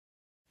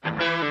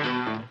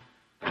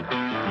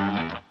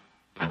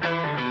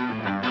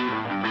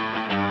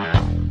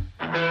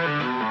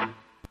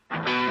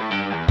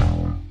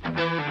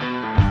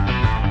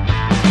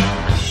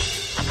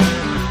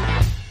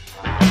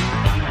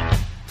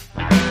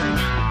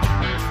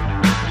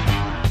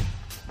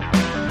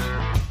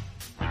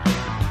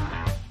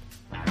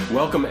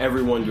Welcome,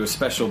 everyone, to a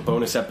special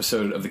bonus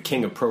episode of the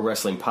King of Pro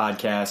Wrestling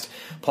podcast.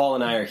 Paul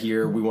and I are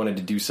here. We wanted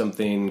to do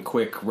something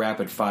quick,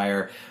 rapid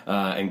fire,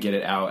 and get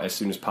it out as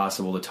soon as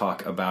possible to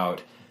talk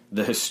about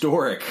the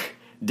historic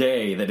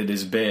day that it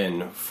has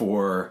been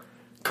for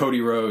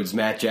Cody Rhodes,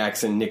 Matt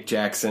Jackson, Nick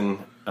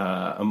Jackson,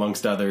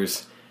 amongst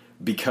others,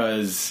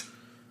 because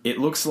it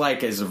looks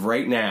like, as of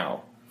right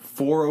now,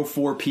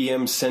 4:04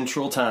 p.m.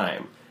 Central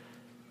Time,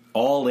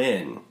 All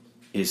In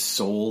is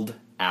sold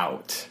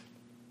out.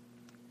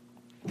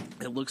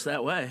 It looks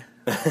that way.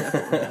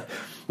 What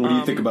do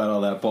you think about all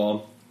that,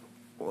 Paul?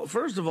 Well,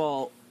 first of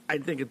all, I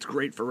think it's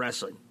great for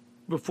wrestling.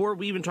 Before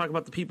we even talk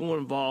about the people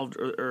involved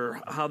or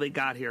how they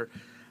got here,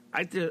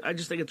 I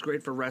just think it's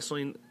great for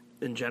wrestling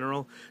in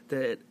general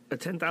that a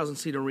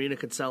 10,000-seat arena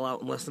could sell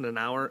out in less than an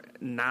hour,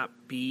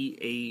 not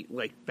be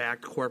a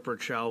backed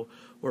corporate show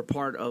or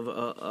part of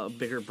a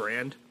bigger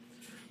brand.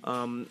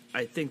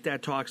 I think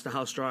that talks to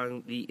how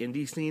strong the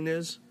indie scene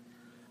is.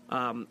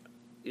 And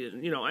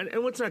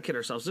let's not kid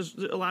ourselves.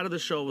 A lot of the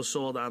show was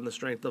sold on the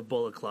strength of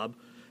Bullet Club,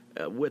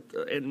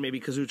 and maybe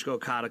Kazuchika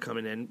Okada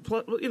coming in.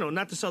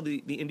 Not to sell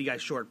the indie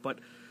guys short, but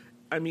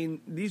I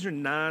mean, this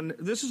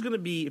is going to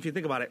be, if you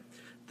think about it,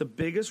 the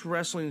biggest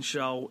wrestling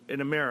show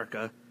in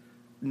America,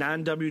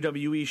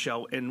 non-WWE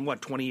show in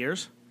 20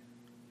 years?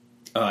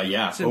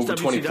 Since over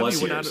 20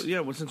 plus years.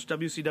 Since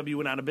WCW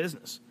went out of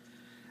business.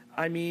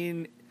 I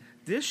mean,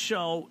 this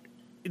show,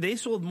 they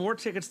sold more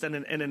tickets in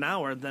an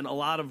hour than a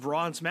lot of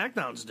Raw and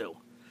SmackDowns do.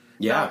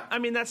 Yeah. Now, I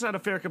mean, that's not a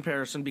fair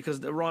comparison because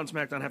the Raw and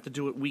SmackDown have to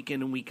do it week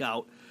in and week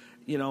out,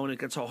 and it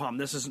gets so hum.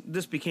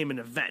 This became an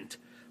event.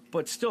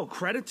 But still,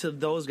 credit to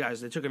those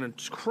guys. They took an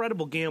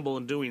incredible gamble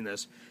in doing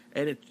this,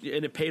 and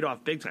it paid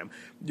off big time.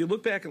 You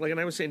look back, and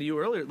I was saying to you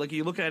earlier,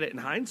 you look at it in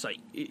hindsight,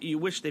 you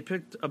wish they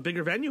picked a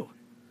bigger venue.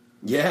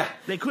 Yeah.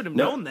 They could have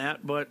known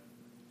that, but...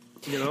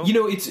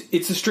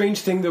 It's a strange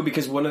thing, though,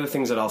 because one of the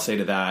things that I'll say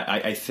to that,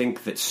 I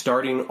think that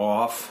starting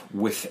off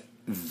with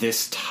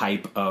this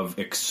type of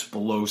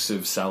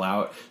explosive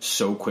sellout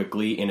so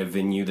quickly in a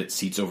venue that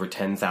seats over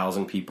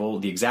 10,000 people,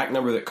 the exact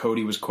number that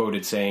Cody was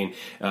quoted saying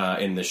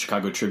in the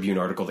Chicago Tribune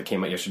article that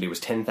came out yesterday was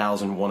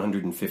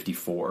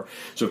 10,154.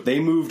 So if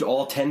they moved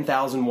all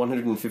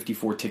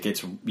 10,154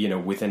 tickets,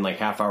 within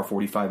half hour,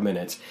 45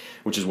 minutes,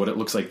 which is what it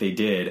looks like they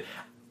did,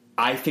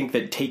 I think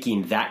that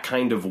taking that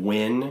kind of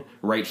win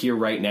right here,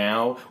 right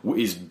now,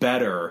 is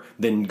better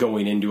than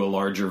going into a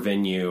larger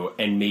venue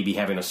and maybe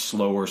having a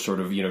slower sort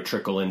of,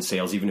 trickle in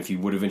sales, even if you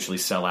would eventually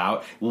sell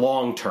out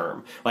long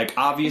term.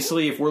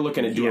 Obviously, if we're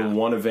looking at doing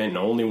one event and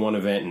only one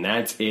event and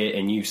that's it,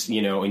 and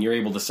and you're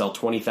able to sell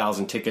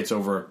 20,000 tickets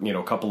over,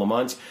 a couple of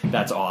months,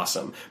 that's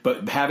awesome.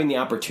 But having the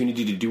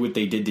opportunity to do what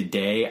they did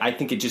today, I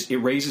think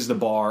it raises the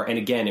bar. And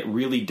again, it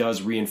really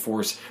does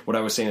reinforce what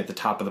I was saying at the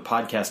top of the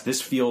podcast.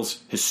 This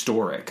feels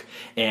historic.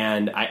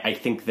 And I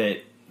think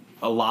that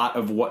a lot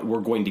of what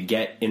we're going to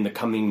get in the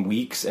coming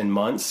weeks and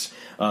months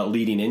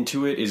leading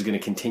into it is going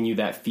to continue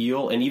that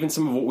feel. And even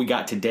some of what we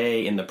got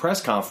today in the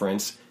press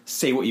conference,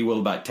 say what you will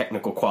about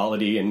technical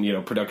quality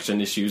and,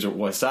 production issues or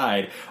what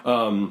side,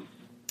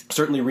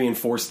 certainly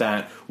reinforce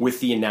that with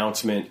the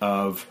announcement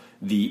of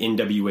the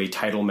NWA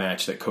title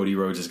match that Cody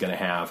Rhodes is going to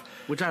have.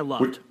 Which I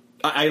loved.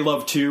 I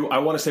love, too. I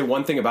want to say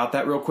one thing about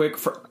that real quick.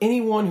 For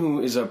anyone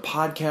who is a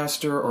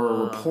podcaster or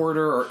a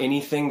reporter or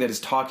anything that is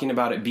talking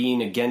about it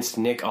being against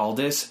Nick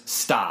Aldis,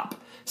 stop.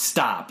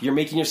 Stop. You're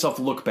making yourself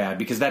look bad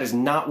because that is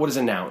not what is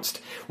announced.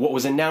 What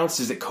was announced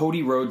is that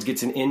Cody Rhodes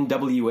gets an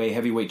NWA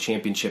Heavyweight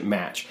Championship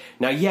match.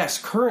 Now,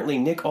 yes, currently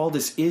Nick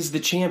Aldis is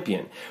the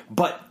champion,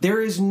 but there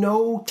is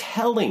no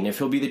telling if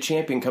he'll be the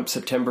champion come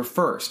September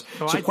 1st.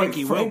 Oh, so I think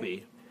he will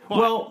be.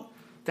 Well...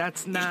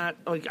 That's not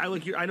I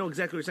know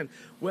exactly what you're saying.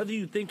 Whether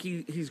you think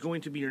he's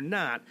going to be or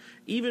not,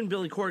 even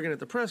Billy Corgan at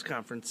the press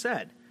conference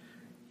said,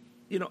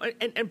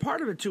 and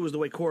part of it too is the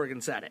way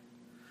Corgan said it,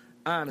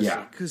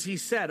 honestly, because he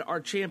said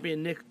our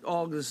champion Nick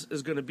Aldis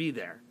is going to be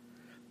there.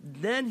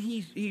 Then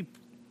he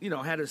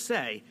had to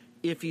say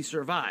if he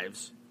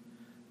survives,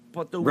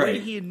 but the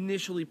way he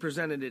initially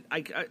presented it,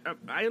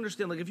 I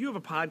understand. If you have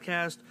a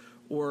podcast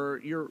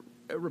or you're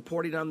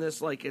reporting on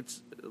this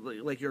it's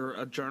like you're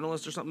a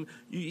journalist or something,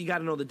 you got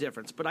to know the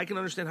difference. But I can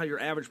understand how your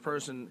average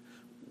person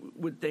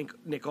would think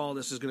Nick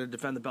Aldis is going to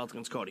defend the belt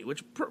against Cody,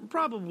 which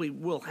probably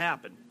will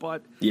happen.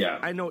 But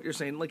I know what you're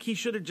saying. He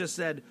should have just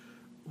said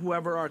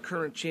whoever our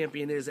current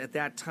champion is at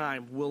that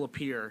time will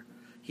appear.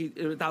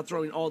 Without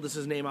throwing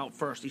Aldis' name out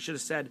first, he should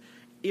have said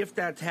if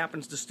that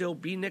happens to still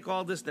be Nick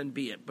Aldis, then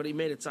be it. But he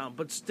made it sound.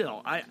 But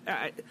still,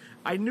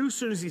 I knew as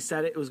soon as he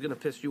said it was going to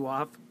piss you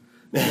off.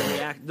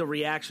 The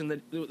reaction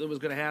that was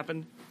going to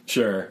happen.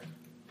 Sure.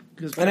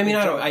 And I mean,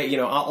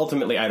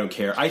 ultimately, I don't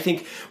care. I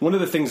think one of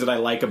the things that I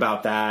like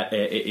about that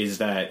is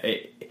that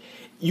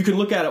you can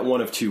look at it one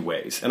of two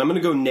ways. And I'm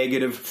going to go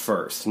negative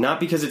first. Not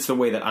because it's the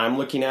way that I'm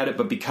looking at it,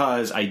 but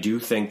because I do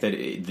think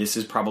that this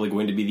is probably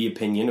going to be the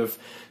opinion of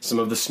some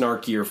of the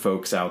snarkier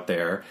folks out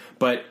there.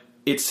 But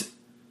it's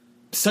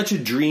such a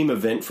dream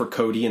event for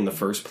Cody in the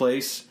first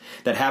place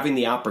that having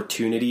the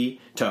opportunity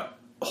to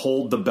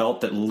hold the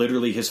belt that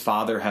literally his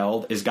father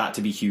held has got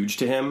to be huge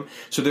to him.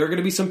 So there are going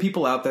to be some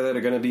people out there that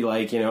are going to be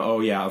like,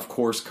 oh yeah, of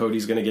course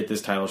Cody's going to get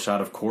this title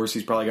shot. Of course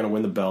he's probably going to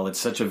win the belt. It's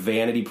such a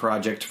vanity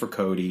project for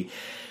Cody.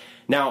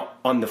 Now,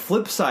 on the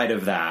flip side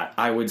of that,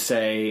 I would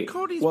say...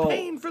 Cody's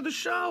paying for the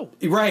show.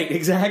 Right,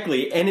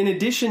 exactly. And in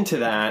addition to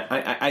that,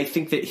 I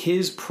think that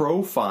his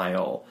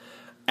profile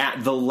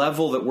at the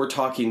level that we're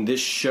talking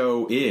this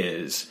show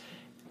is...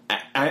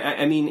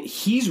 I mean,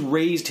 he's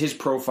raised his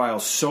profile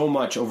so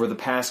much over the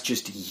past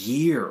just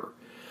year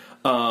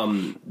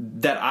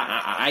that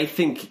I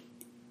think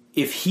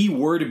if he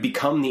were to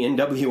become the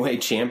NWA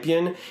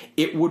champion,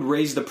 it would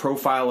raise the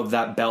profile of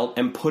that belt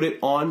and put it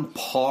on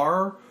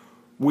par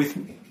with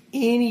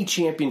any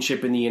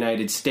championship in the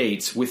United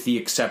States, with the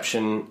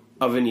exception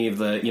of any of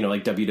the,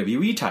 like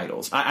WWE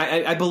titles.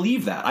 I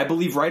believe that. I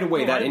believe right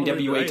away that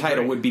NWA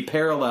title would be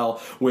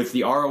parallel with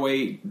the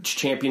ROH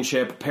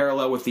championship,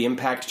 parallel with the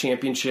Impact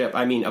championship.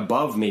 I mean,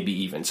 above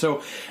maybe even.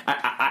 So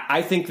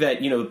I think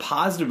that, the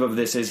positive of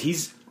this is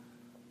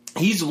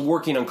he's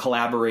working on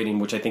collaborating,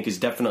 which I think is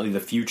definitely the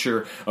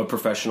future of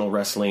professional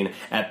wrestling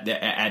at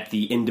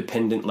the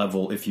independent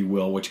level, if you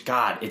will, which,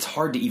 God, it's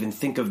hard to even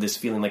think of this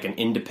feeling like an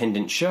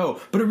independent show,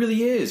 but it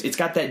really is. It's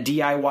got that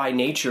DIY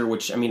nature,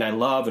 which, I mean, I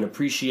love and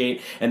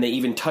appreciate, and they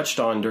even touched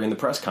on during the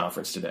press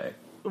conference today.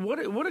 What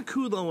a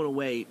kudo in a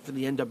way for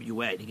the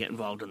NWA to get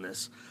involved in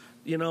this.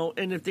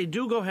 And if they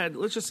do go ahead,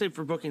 let's just say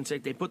for booking's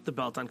sake, they put the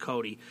belt on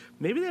Cody.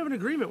 Maybe they have an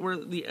agreement where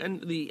the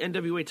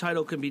NWA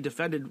title can be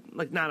defended,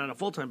 like not on a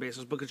full-time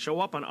basis, but could show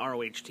up on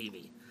ROH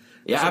TV.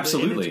 Yeah, so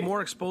absolutely. It's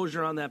more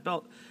exposure on that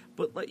belt.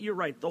 But you're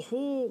right, the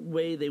whole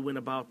way they went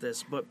about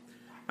this. But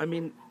I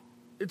mean,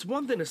 it's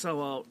one thing to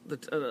sell out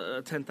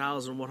the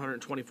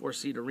 10,124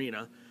 seat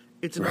arena.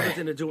 It's another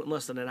thing to do it in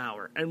less than an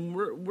hour. And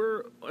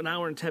we're an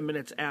hour and 10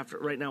 minutes after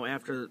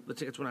the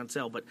tickets went on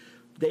sale, but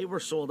they were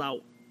sold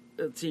out.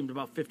 It seemed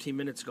about 15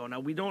 minutes ago. Now,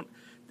 we don't...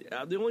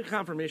 the only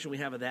confirmation we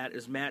have of that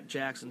is Matt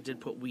Jackson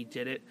did put "We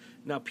Did It."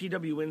 Now,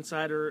 PW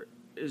Insider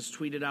is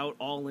tweeted out,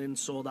 "All in,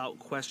 sold out,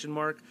 question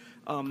mark."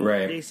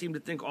 They seem to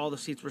think all the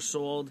seats were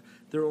sold.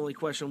 Their only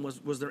question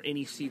was there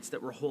any seats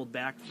that were held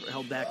back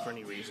for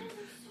any reason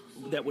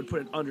that would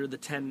put it under the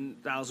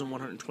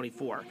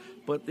 10,124.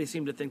 But they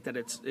seem to think that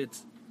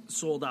it's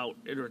sold out,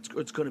 or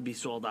it's going to be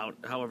sold out,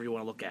 however you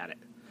want to look at it.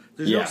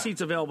 There's no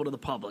seats available to the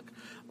public.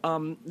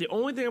 The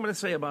only thing I'm going to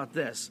say about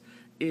this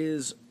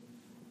is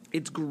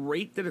it's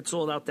great that it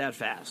sold out that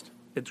fast.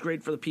 It's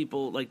great for the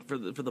people, like for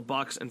the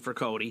Bucks and for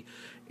Cody.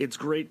 It's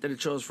great that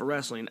it shows for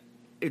wrestling.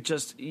 It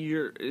just,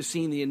 you're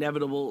seeing the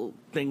inevitable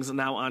things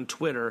now on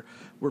Twitter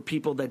where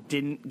people that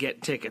didn't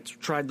get tickets,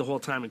 tried the whole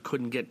time and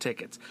couldn't get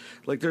tickets.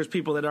 Like there's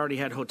people that already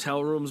had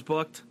hotel rooms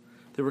booked.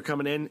 They were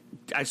coming in.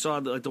 I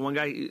saw the one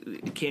guy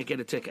can't get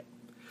a ticket.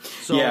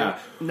 So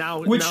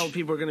now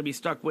people are going to be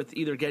stuck with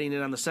either getting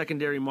it on the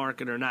secondary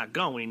market or not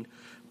going.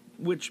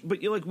 But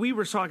like we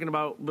were talking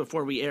about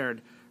before we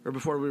aired or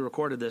before we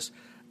recorded this,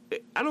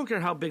 I don't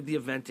care how big the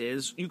event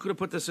is. You could have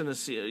put this in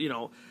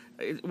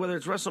whether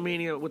it's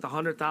WrestleMania with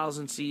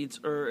 100,000 seats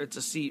or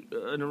it's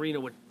an arena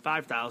with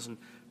 5,000.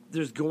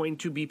 There's going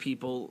to be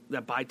people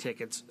that buy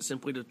tickets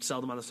simply to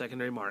sell them on the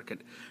secondary market,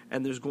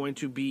 and there's going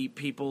to be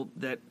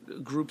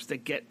groups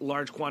that get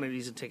large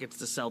quantities of tickets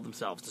to sell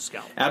themselves to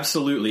scalp.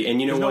 Absolutely, and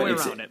there's no way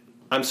around it.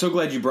 I'm so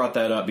glad you brought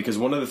that up, because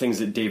one of the things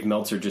that Dave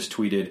Meltzer just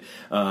tweeted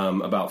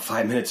about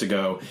 5 minutes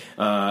ago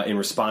in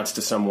response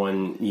to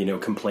someone,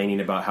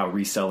 complaining about how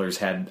resellers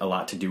had a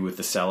lot to do with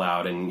the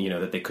sellout and,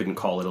 that they couldn't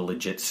call it a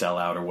legit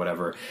sellout or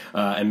whatever.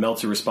 And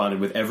Meltzer responded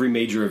with, every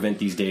major event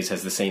these days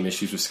has the same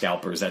issues with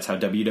scalpers. That's how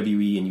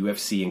WWE and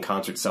UFC and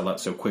concerts sell out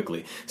so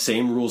quickly.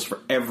 Same rules for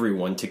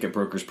everyone ticket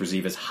brokers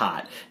perceive as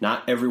hot.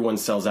 Not everyone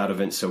sells out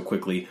events so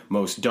quickly.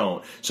 Most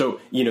don't. So,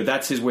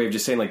 that's his way of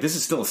just saying, like, this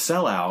is still a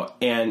sellout,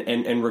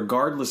 and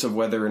regardless of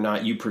whether or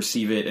not you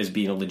perceive it as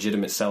being a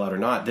legitimate sellout or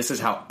not, this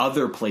is how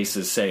other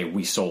places say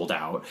we sold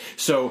out.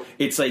 So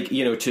it's like,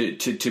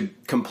 to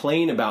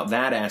complain about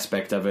that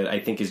aspect of it, I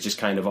think is just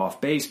kind of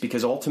off base,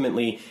 because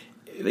ultimately,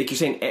 like you're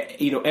saying,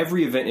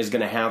 every event is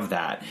going to have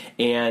that.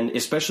 And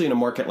especially in a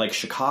market like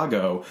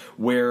Chicago,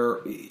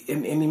 where, I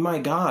mean, my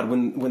God,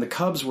 when the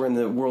Cubs were in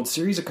the World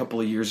Series a couple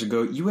of years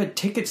ago, you had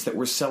tickets that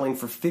were selling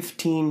for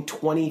 $15,000,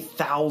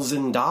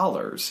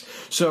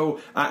 $20,000. So,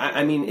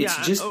 I mean, it's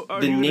just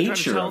the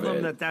nature of it.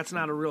 Tell them that's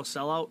not a real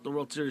sellout? The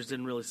World Series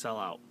didn't really sell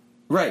out.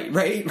 Right.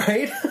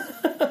 I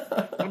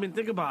mean,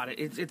 think about it.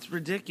 It's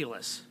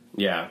ridiculous.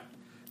 Yeah,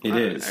 it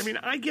is. I mean,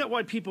 I get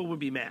why people would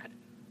be mad.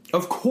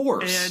 Of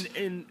course. And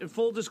in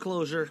full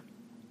disclosure,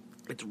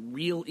 it's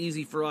real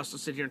easy for us to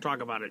sit here and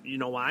talk about it. You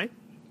know why?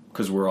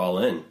 Because we're all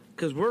in.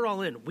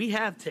 We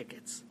have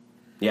tickets.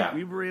 Yeah.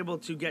 We were able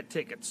to get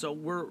tickets, so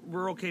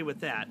we're okay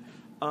with that.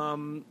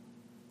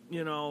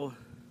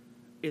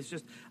 It's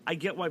just, I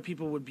get why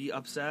people would be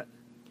upset.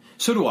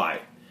 So do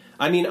I.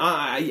 I mean,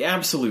 I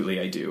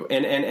absolutely I do.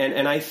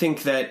 And I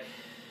think that,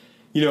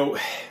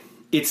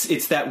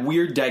 it's that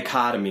weird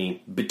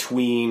dichotomy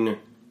between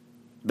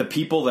the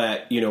people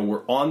that,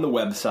 were on the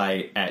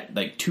website at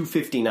like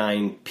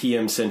 2:59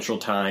 p.m. Central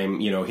Time,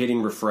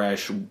 hitting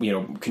refresh,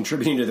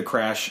 contributing to the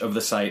crash of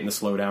the site and the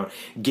slowdown,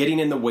 getting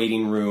in the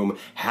waiting room,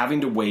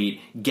 having to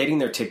wait, getting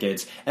their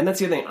tickets. And that's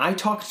the other thing. I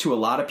talked to a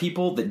lot of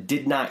people that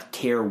did not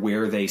care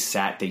where they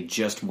sat. They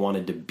just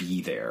wanted to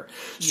be there.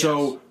 Yes.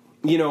 So,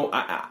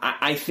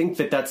 I think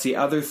that that's the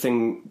other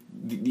thing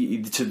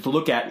to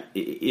look at,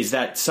 is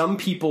that some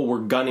people were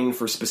gunning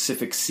for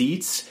specific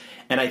seats.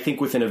 And I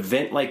think with an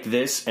event like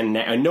this, and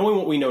knowing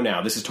what we know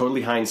now, this is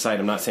totally hindsight.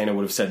 I'm not saying I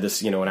would have said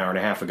this, an hour and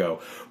a half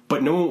ago.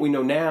 But knowing what we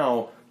know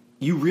now,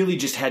 you really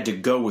just had to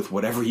go with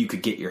whatever you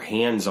could get your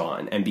hands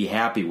on and be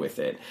happy with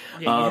it.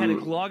 Yeah, you had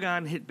to log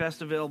on, hit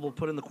best available,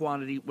 put in the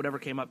quantity, whatever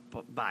came up,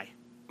 buy.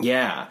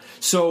 Yeah.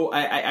 So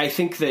I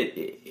think that,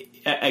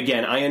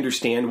 again, I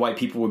understand why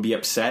people would be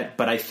upset,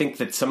 but I think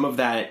that some of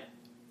that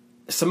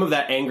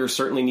anger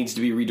certainly needs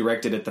to be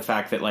redirected at the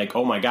fact that, like,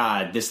 oh my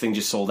God, this thing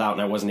just sold out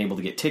and I wasn't able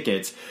to get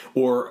tickets,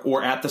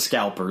 or at the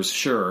scalpers,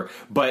 sure.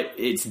 But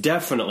it's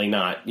definitely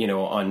not,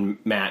 on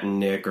Matt and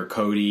Nick or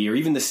Cody or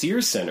even the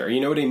Sears Center. You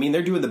know what I mean?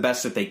 They're doing the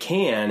best that they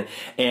can.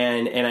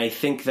 And I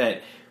think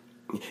that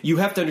you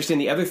have to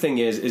understand the other thing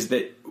is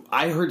that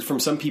I heard from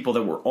some people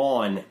that were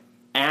on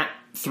at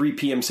 3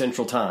 p.m.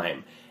 Central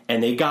Time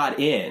and they got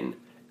in,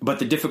 but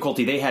the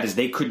difficulty they had is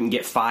they couldn't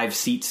get 5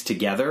 seats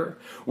together,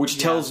 which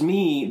tells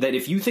me that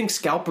if you think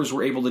scalpers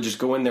were able to just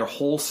go in there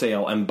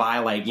wholesale and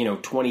buy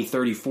 20,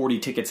 30, 40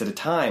 tickets at a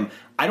time,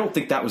 I don't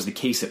think that was the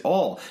case at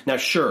all. Now,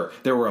 sure,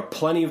 there were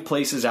plenty of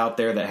places out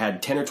there that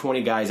had 10 or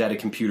 20 guys at a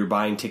computer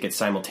buying tickets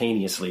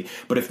simultaneously,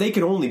 but if they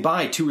could only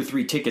buy 2 or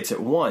 3 tickets at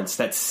once,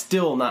 that's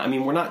still not,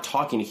 we're not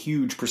talking a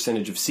huge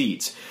percentage of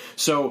seats.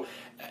 So,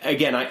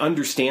 again, I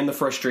understand the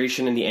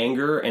frustration and the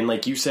anger, and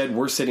like you said,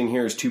 we're sitting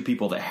here as 2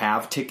 people that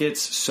have tickets,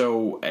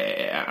 so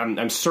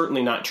I'm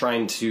certainly not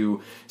trying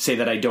to say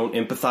that I don't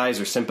empathize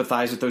or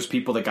sympathize with those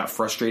people that got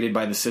frustrated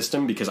by the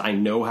system, because I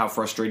know how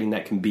frustrating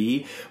that can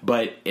be,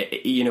 but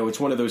it's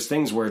one of those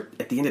things where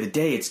at the end of the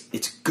day,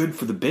 it's good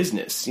for the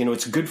business,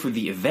 it's good for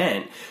the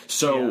event,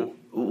 so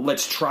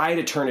let's try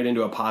to turn it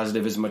into a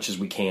positive as much as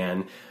we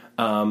can.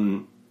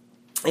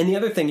 And the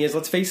other thing is,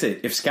 let's face it,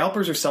 if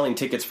scalpers are selling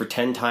tickets for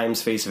 10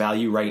 times face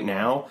value right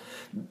now,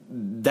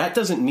 that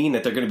doesn't mean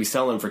that they're going to be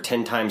selling for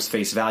 10 times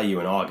face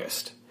value in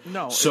August.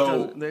 No,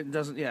 so it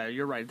doesn't. Yeah,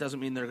 you're right. It doesn't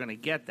mean they're going to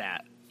get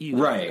that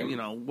either. Right.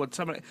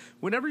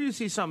 Whenever you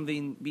see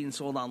something being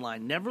sold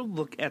online, never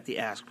look at the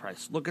ask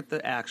price. Look at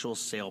the actual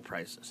sale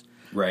prices.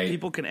 Right.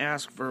 People can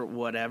ask for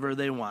whatever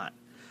they want.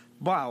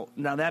 Wow.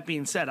 Now, that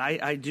being said,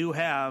 I do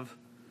have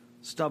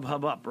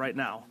StubHub up right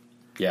now.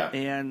 Yeah.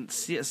 And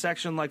see a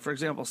section like, for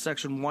example,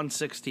 section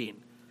 116,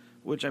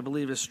 which I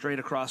believe is straight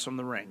across from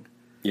the ring.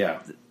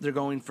 Yeah. They're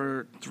going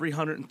for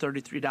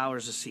 $333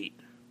 a seat.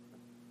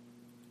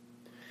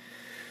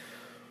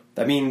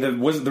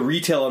 The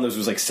retail on those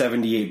was like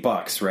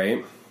 $78,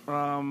 right?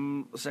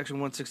 Section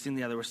 116,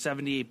 there were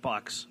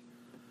 $78.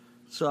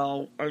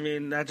 So,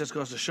 that just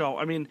goes to show.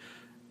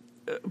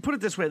 Put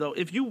it this way, though.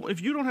 If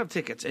you don't have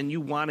tickets and you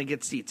want to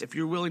get seats, if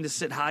you're willing to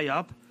sit high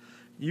up,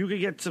 you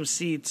could get some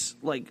seats,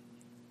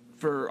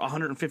 for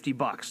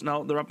 $150.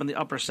 Now, they're up in the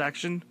upper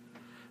section,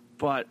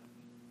 but,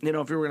 if you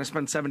were going to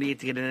spend $78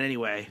 to get in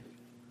anyway.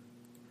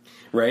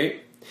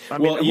 Right.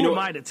 Who am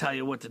I to tell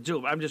you what to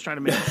do? I'm just trying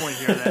to make a point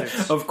here that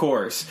it's... Of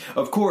course.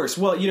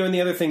 Well, and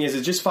the other thing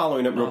is just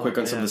following up real quick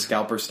on some of the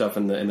scalper stuff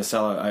and the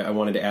sellout. I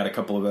wanted to add a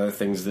couple of other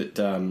things that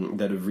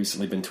have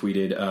recently been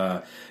tweeted.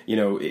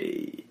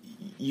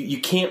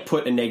 You can't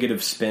put a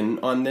negative spin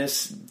on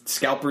this.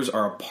 Scalpers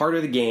are a part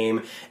of the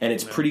game, and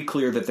it's pretty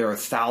clear that there are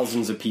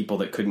thousands of people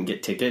that couldn't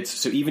get tickets.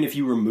 So even if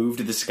you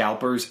removed the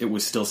scalpers, it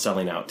was still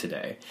selling out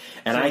today.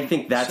 And I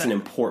think that's an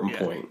important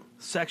point.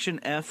 Section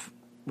F,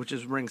 which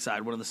is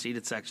ringside, one of the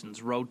seated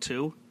sections, row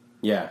 2.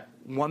 Yeah.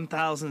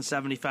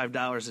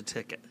 $1,075 a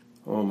ticket.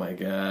 Oh, my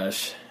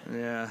gosh.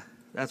 Yeah,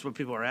 that's what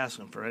people are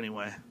asking for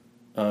anyway.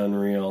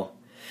 Unreal.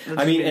 And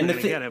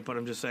get it, but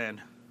I'm just saying.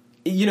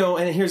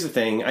 And here's the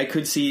thing. I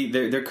could see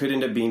there could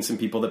end up being some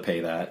people that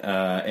pay that,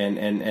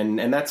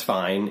 and that's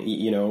fine.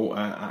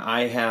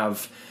 I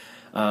have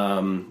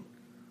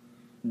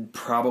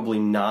probably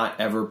not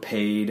ever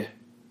paid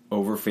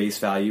over face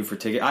value for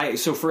ticket.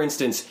 So, for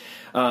instance,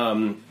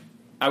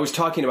 I was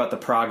talking about the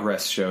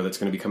Progress show that's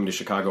going to be coming to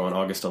Chicago on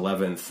August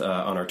 11th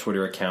on our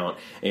Twitter account,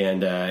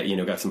 and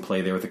got some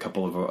play there with a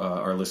couple of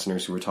our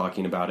listeners who were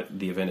talking about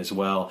the event as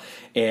well.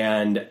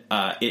 And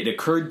it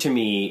occurred to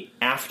me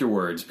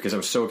afterwards, because I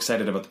was so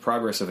excited about the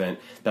Progress event,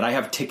 that I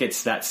have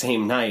tickets that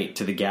same night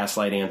to the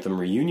Gaslight Anthem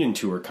reunion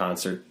tour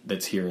concert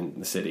that's here in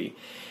the city.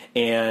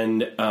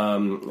 And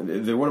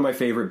they're one of my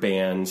favorite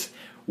bands.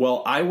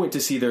 Well, I went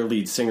to see their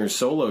lead singer's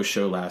solo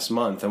show last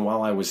month, and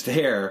while I was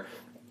there,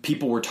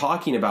 people were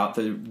talking about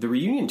the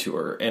reunion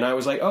tour, and I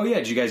was like, oh yeah,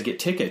 did you guys get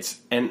tickets?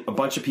 And a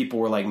bunch of people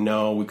were like,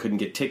 no, we couldn't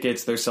get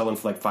tickets. They're selling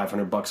for like $500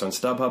 on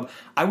StubHub.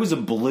 I was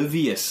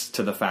oblivious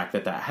to the fact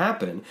that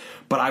happened,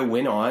 but I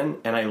went on,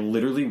 and I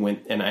literally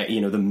went, and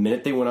the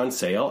minute they went on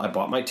sale, I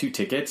bought my 2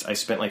 tickets. I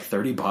spent like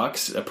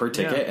 $30 per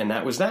ticket, and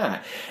that was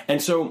that.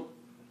 And so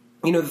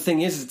you know, the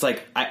thing is, it's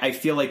like, I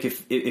feel like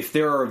if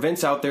there are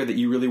events out there that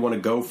you really want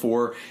to go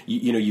for,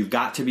 you know, you've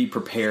got to be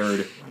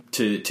prepared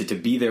to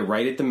be there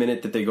right at the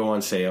minute that they go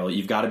on sale.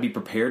 You've got to be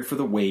prepared for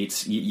the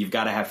waits. You've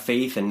got to have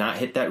faith and not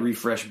hit that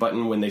refresh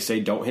button when they say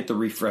don't hit the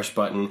refresh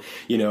button.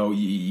 You know,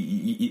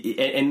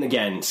 and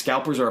again,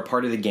 scalpers are a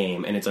part of the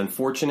game, and it's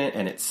unfortunate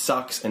and it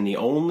sucks. And the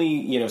only,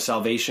 you know,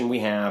 salvation we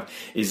have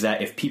is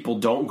that if people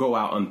don't go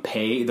out and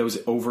pay those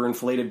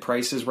overinflated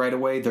prices right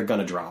away, they're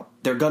going to drop.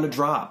 They're going to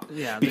drop.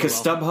 Yeah, because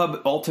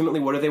StubHub, ultimately,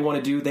 what do they want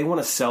to do? They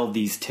want to sell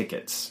these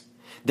tickets.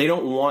 They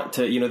don't want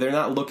to, you know, they're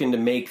not looking to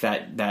make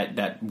that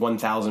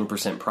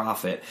 1,000%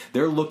 profit.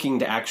 They're looking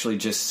to actually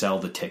just sell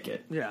the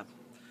ticket. Yeah.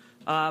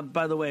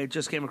 By the way, it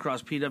just came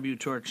across, PW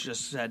Torch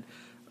just said,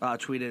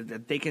 tweeted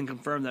that they can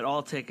confirm that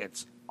all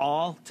tickets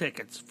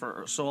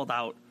for sold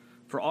out,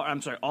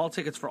 all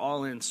tickets for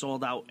All In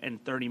sold out in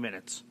 30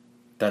 minutes.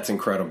 That's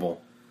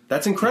incredible.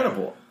 That's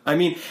incredible. I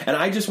mean, and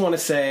I just want to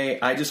say,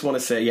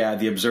 yeah,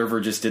 the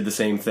Observer just did the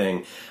same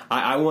thing.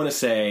 I want to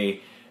say,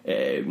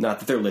 not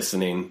that they're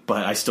listening,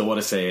 but I still want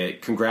to say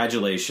it.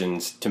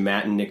 Congratulations to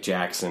Matt and Nick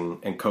Jackson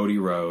and Cody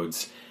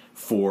Rhodes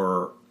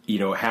for, you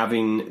know,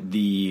 having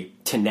the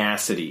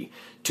tenacity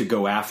to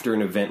go after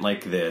an event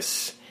like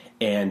this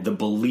and the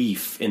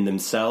belief in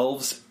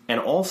themselves, and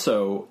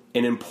also,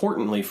 and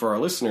importantly for our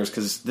listeners,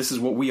 because this is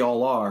what we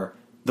all are,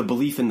 the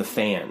belief in the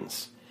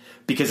fans.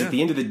 Because at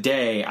the end of the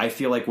day, I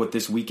feel like what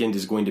this weekend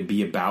is going to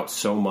be about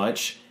so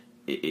much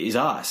is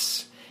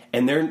us.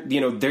 And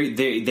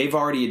they've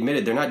already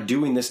admitted they're not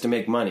doing this to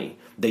make money.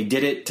 They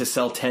did it to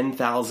sell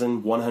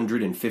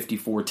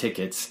 10,154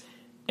 tickets,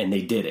 and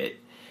they did it.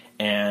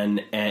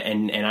 And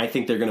I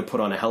think they're going to put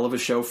on a hell of a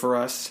show for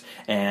us.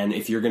 And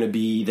if you're going to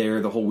be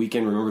there the whole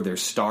weekend, remember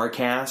there's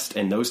StarCast,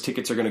 and those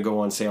tickets are going to go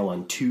on sale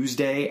on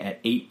Tuesday at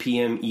 8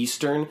 p.m.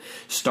 Eastern.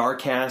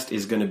 StarCast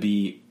is going to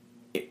be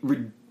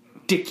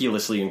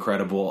ridiculously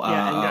incredible.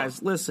 Yeah, and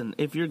guys, listen,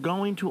 if you're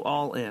going to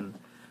All In,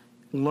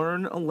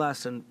 learn a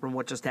lesson from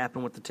what just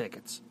happened with the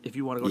tickets if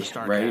you want to go to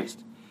StarCast.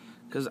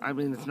 Because, I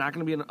mean, it's not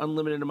going to be an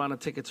unlimited amount of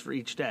tickets for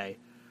each day.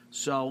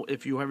 So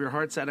if you have your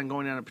heart set on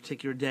going on a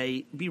particular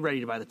day, be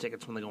ready to buy the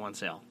tickets when they go on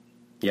sale.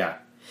 Yeah.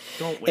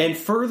 Don't wait. And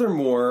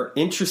furthermore,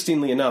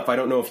 interestingly enough, I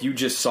don't know if you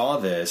just saw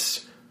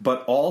this,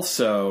 but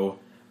also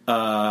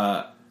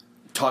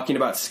talking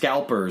about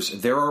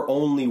scalpers, there are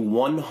only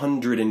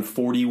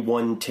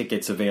 141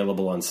 tickets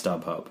available on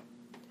StubHub.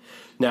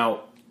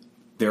 Now,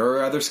 there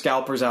are other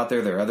scalpers out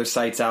there, there are other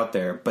sites out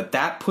there, but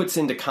that puts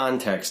into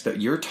context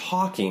that you're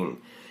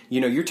talking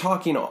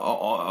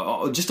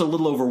just a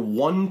little over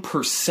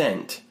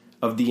 1%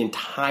 of the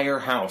entire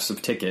house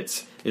of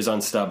tickets is on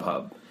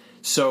StubHub.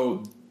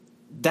 So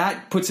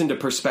that puts into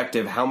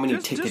perspective how many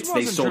tickets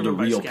they sold to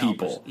real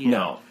people. Yeah.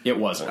 No, it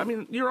wasn't. I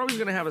mean, you're always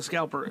going to have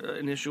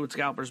an issue with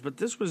scalpers, but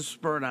this was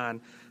spurred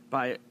on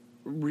by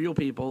real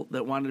people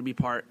that wanted to be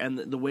part, and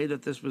the way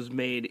that this was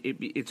made,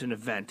 it's an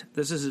event.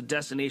 This is a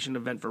destination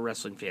event for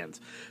wrestling fans.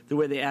 The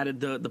way they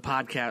added the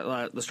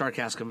podcast, the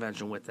StarCast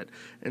convention with it,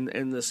 and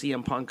the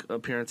CM Punk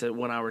appearance at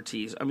 1 Hour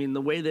Tease. I mean,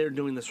 the way they're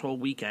doing this whole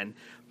weekend,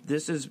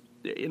 this is,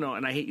 you know,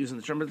 and I hate using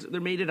the term, but they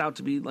made it out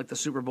to be like the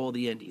Super Bowl of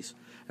the Indies.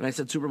 And I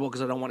said Super Bowl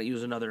because I don't want to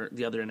use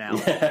the other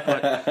analogy.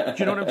 But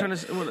do you know what I'm trying to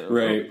say?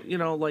 Right. You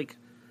know, like,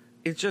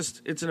 it's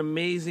an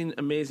amazing,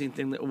 amazing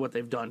thing that what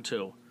they've done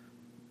too.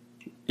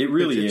 It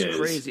really is. It's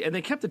crazy. And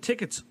they kept the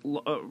tickets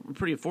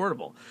pretty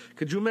affordable.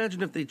 Could you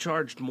imagine if they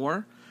charged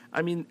more?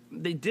 I mean,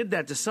 they did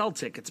that to sell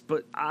tickets,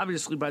 but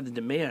obviously by the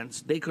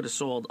demands, they could have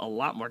sold a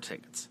lot more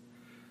tickets.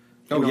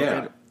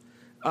 Yeah.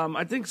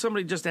 I think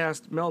somebody just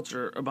asked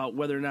Meltzer about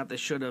whether or not they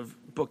should have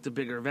booked a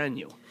bigger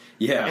venue.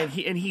 Yeah.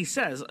 And he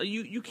says,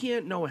 you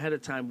can't know ahead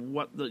of time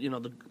what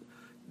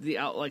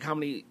like how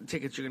many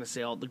tickets you're going to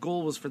sell. The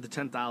goal was for the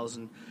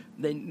 10,000.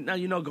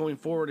 Now going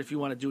forward, if you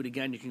want to do it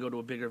again, you can go to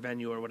a bigger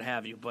venue or what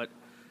have you. But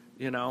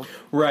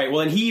right.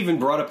 Well, and he even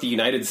brought up the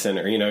United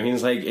Center. You know,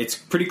 he's like, it's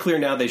pretty clear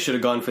now they should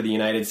have gone for the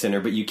United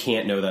Center, but you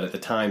can't know that at the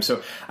time.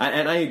 So,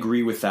 and I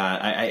agree with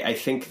that. I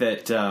think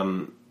that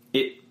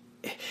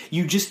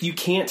you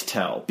can't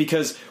tell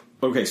because.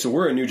 Okay, so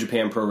we're a New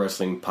Japan Pro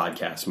Wrestling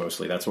podcast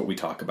mostly. That's what we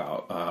talk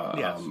about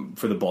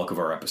for the bulk of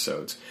our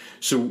episodes.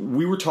 So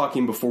we were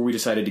talking before we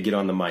decided to get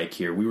on the mic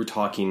here. We were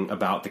talking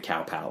about the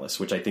Cow Palace,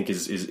 which I think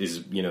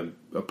is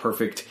a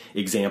perfect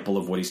example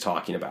of what he's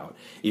talking about.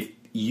 If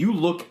you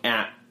look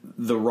at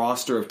the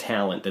roster of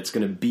talent that's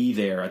going to be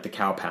there at the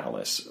Cow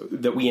Palace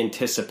that we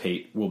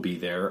anticipate will be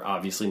there,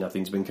 obviously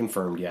nothing's been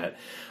confirmed yet.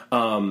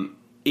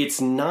 It's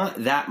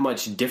not that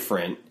much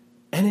different,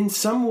 and in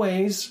some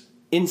ways,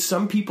 in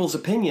some people's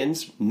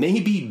opinions,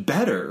 may be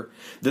better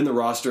than the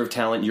roster of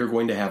talent you're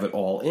going to have at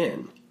All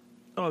In.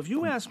 Oh, if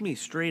you ask me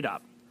straight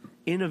up,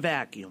 in a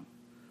vacuum,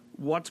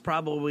 what's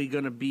probably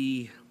going to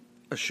be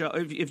a show?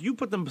 If you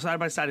put them side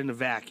by side in a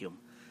vacuum,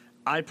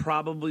 I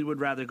probably would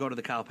rather go to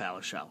the Cow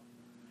Palace show.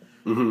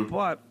 Mm-hmm.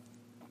 But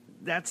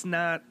that's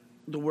not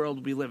the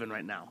world we live in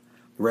right now.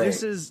 Right.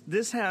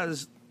 This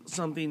has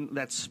something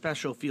that's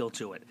special feel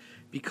to it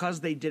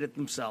because they did it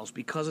themselves,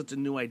 because it's a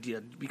new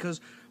idea,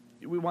 because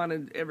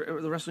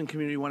the wrestling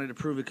community wanted to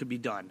prove it could be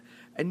done,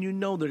 and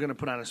they're going to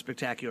put on a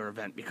spectacular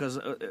event because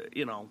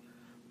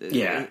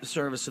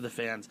service to the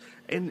fans,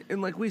 and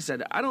like we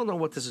said, I don't know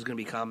what this is going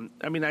to become.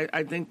 I mean,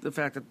 I think the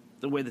fact that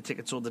the way the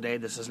tickets sold today,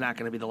 this is not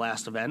going to be the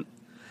last event.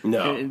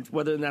 No, and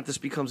whether or not this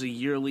becomes a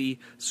yearly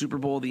Super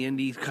Bowl, the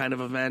Indy kind of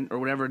event, or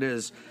whatever it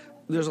is,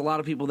 there's a lot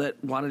of people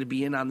that wanted to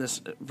be in on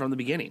this from the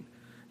beginning.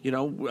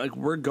 Like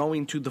we're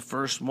going to the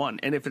first one,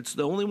 and if it's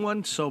the only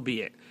one, so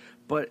be it.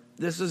 But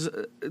this is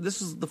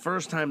the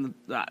first time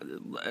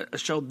a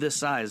show this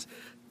size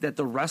that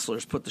the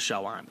wrestlers put the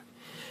show on.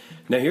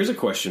 Now, here's a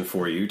question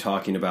for you,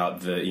 talking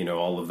about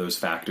all of those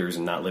factors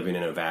and not living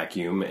in a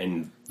vacuum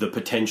and the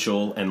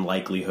potential and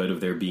likelihood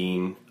of there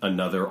being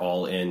another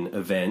all-in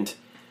event.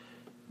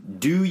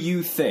 Do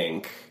you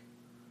think,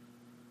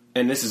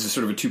 and this is a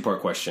sort of a two-part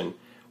question,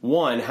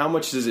 one, how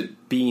much does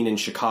it being in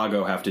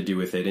Chicago have to do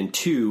with it? And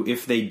two,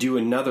 if they do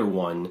another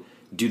one,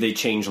 do they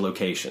change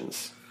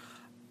locations?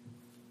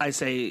 I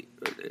say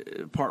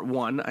part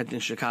one, I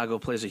think Chicago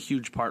plays a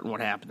huge part in what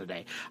happened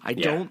today. I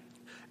don't,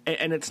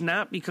 and it's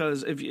not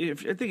because I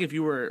think if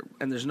you were,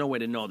 and there's no way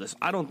to know this,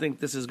 I don't think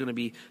this is going to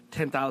be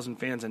 10,000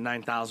 fans and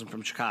 9,000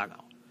 from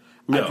Chicago.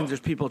 No. I think there's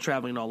people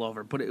traveling all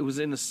over, but it was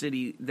in a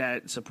city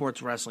that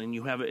supports wrestling.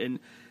 You have an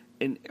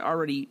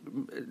already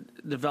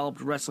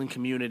developed wrestling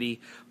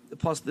community,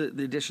 plus the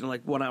addition of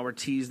like 1 hour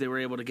teas, they were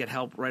able to get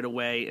help right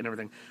away and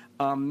everything.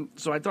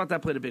 So I thought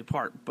that played a big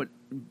part. But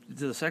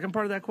to the second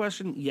part of that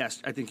question,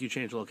 yes, I think you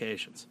change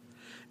locations.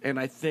 And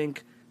I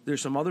think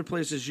there's some other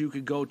places you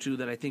could go to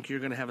that I think you're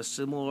going to have a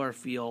similar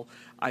feel.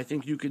 I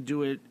think you could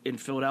do it in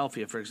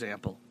Philadelphia, for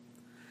example.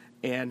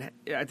 And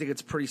I think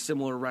it's pretty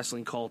similar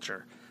wrestling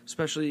culture,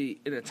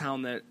 especially in a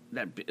town that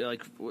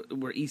like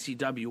where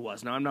ECW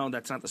was. Now, I know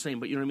that's not the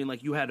same, but you know what I mean?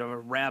 Like you had a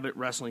rabid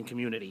wrestling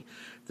community.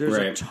 There's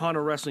a ton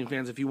of wrestling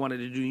fans if you wanted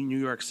to do New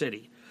York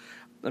City.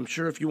 I'm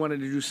sure if you wanted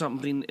to do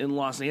something in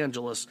Los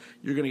Angeles,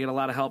 you're going to get a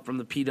lot of help from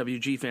the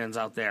PWG fans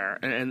out there.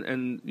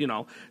 And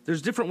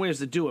there's different ways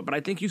to do it, but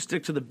I think you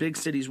stick to the big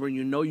cities where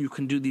you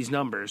can do these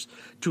numbers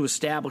to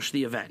establish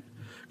the event.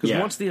 Because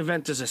once the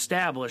event is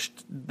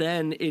established,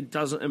 then it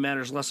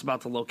matters less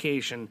about the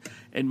location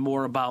and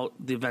more about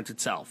the event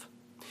itself.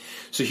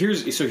 So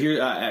here's what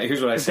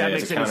I say. That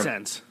makes any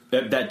sense.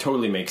 That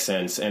totally makes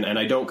sense, and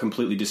I don't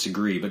completely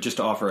disagree. But just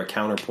to offer a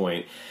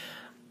counterpoint,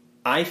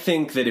 I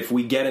think that if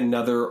we get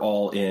another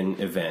all-in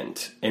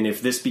event, and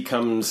if this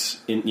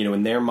becomes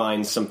in their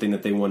minds something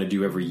that they want to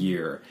do every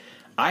year,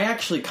 I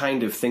actually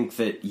kind of think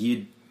that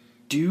you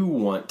do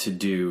want to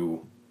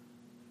do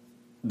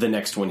the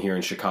next one here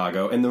in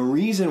Chicago. And the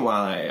reason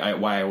why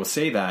I will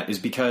say that is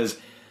because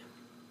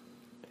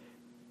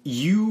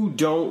you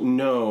don't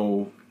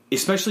know,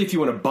 especially if you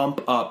want to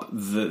bump up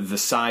the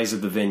size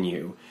of the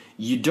venue,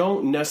 you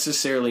don't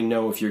necessarily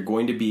know if you're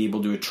going to be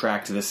able to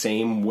attract the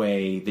same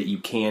way that you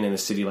can in a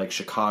city like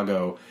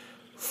Chicago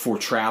for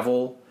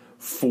travel,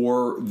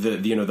 for the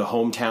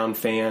hometown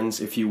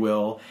fans, if you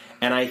will.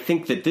 And I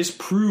think that this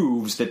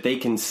proves that they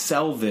can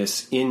sell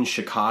this in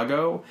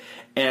Chicago.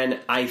 And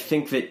I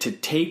think that to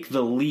take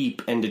the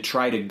leap and to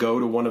try to go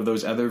to one of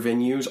those other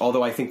venues,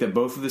 although I think that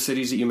both of the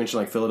cities that you mentioned,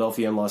 like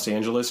Philadelphia and Los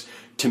Angeles,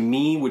 to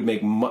me would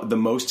make the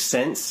most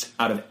sense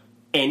out of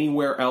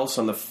anywhere else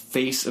on the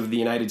face of the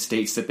United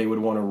States that they would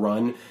want to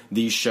run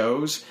these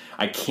shows.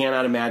 I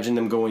cannot imagine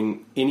them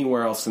going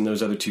anywhere else than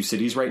those other two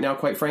cities right now,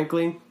 quite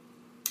frankly.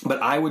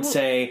 But I would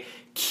say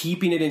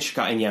keeping it in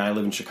Chicago, and I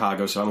live in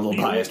Chicago, so I'm a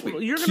little biased.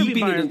 But you're going to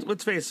be biased.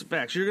 Let's face the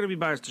facts. You're going to be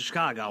biased to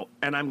Chicago,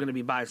 and I'm going to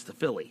be biased to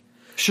Philly.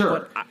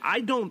 Sure. But I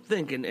don't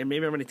think, and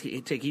maybe I'm going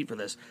to take heat for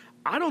this,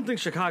 I don't think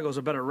Chicago's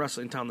a better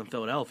wrestling town than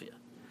Philadelphia.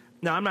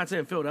 Now, I'm not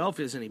saying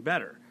Philadelphia is any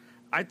better.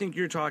 I think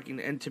you're talking,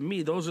 and to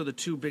me, those are the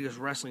two biggest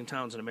wrestling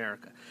towns in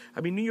America.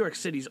 I mean, New York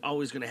City's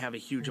always going to have a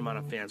huge amount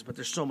of fans, but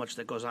there's so much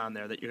that goes on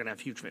there that you're going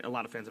to have a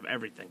lot of fans of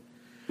everything.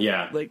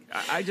 Yeah. Like,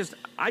 I just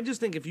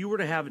think if you were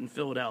to have it in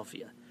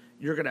Philadelphia,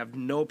 you're going to have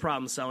no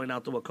problem selling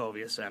out the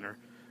Wachovia Center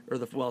or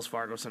the Wells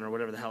Fargo Center, or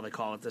whatever the hell they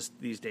call it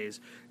these days.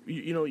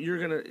 You're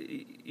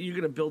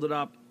gonna build it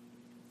up,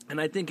 and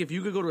I think if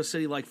you could go to a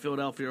city like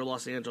Philadelphia or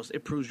Los Angeles,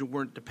 it proves you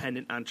weren't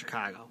dependent on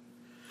Chicago.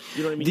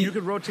 You know what I mean? You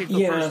could rotate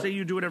the first, say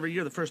you do it every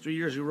year, the first 3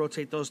 years, you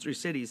rotate those three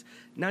cities.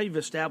 Now you've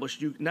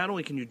established, not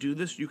only can you do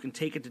this, you can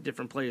take it to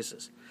different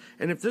places.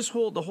 And if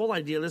the whole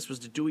idea of this was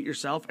to do it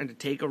yourself and to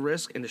take a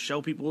risk and to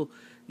show people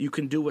you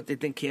can do what they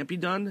think can't be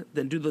done,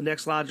 then do the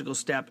next logical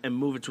step and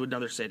move it to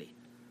another city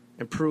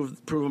and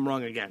prove them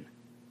wrong again.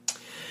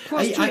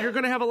 Plus, you're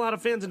going to have a lot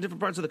of fans in different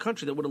parts of the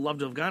country that would have loved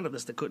to have gone to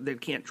this that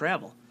can't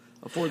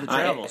afford the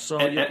travel.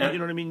 You know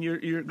what I mean?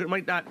 You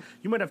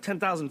might have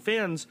 10,000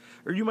 fans,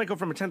 or you might go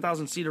from a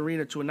 10,000 seat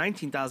arena to a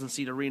 19,000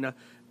 seat arena.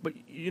 But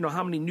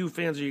how many new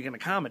fans are you going to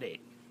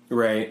accommodate?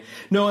 Right.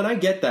 No, and I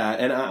get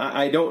that, and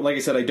I don't. Like I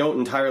said, I don't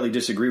entirely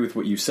disagree with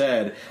what you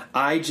said.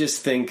 I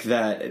just think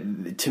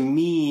that, to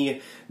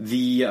me,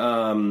 the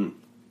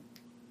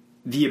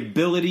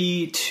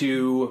ability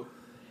to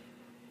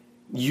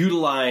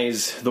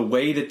utilize the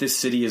way that this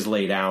city is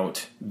laid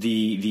out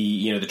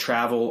the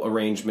travel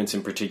arrangements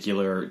in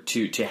particular,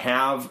 to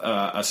have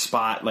a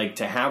spot, like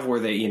to have where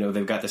they,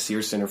 they've got the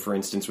Sears Center, for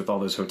instance, with all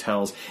those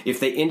hotels. If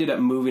they ended up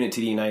moving it to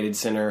the United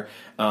Center,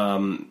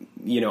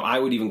 I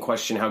would even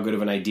question how good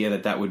of an idea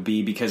that would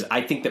be, because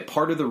I think that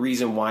part of the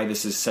reason why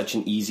this is such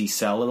an easy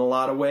sell in a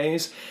lot of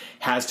ways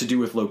has to do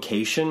with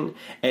location.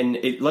 And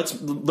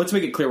let's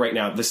make it clear right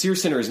now, the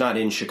Sears Center is not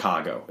in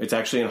Chicago. It's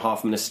actually in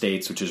Hoffman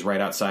Estates, which is right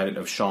outside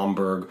of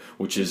Schaumburg,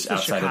 which is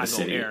outside Chicago of the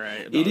city.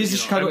 Area, it is the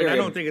Chicago area. I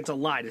don't think it's a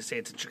lie to say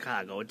it's in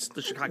Chicago. It's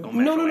the Chicago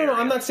metro No. area.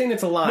 I'm not saying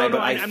it's a lie,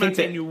 but I'm think not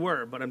saying that you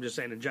were, but I'm just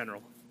saying in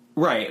general.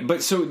 Right,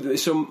 but so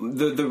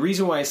the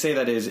reason why I say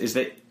that is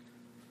that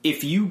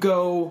if you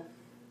go,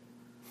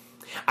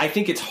 I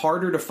think it's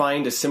harder to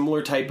find a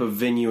similar type of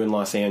venue in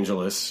Los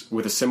Angeles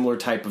with a similar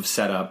type of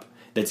setup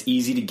that's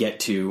easy to get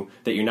to,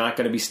 that you're not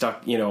going to be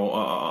stuck,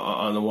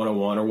 on the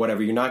 101 or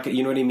whatever. You're not,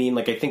 you know what I mean?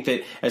 Like, I think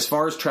that as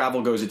far as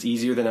travel goes, it's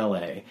easier than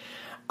LA.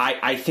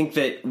 I think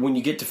that when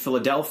you get to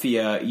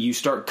Philadelphia, you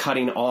start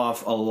cutting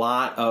off a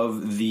lot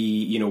of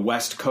the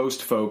West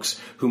Coast folks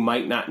who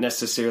might not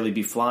necessarily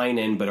be flying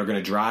in, but are going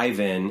to drive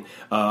in,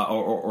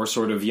 or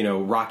sort of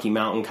Rocky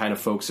Mountain kind of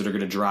folks that are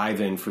going to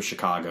drive in for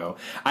Chicago.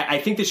 I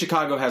think that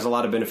Chicago has a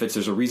lot of benefits.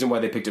 There's a reason why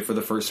they picked it for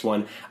the first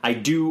one.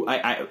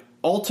 I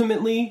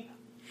ultimately,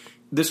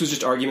 this was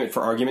just argument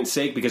for argument's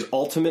sake, because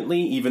ultimately,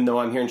 even though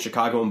I'm here in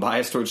Chicago and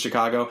biased towards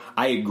Chicago,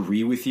 I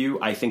agree with you.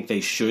 I think they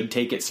should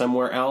take it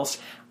somewhere else.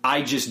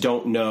 I just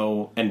don't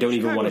know and don't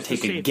even want to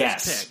take a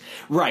guess.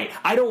 Right.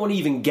 I don't want to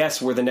even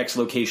guess where the next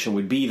location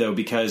would be, though,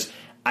 because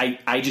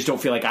I just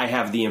don't feel like I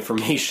have the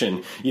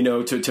information,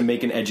 to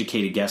make an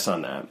educated guess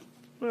on that.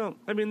 Well,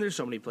 I mean, there's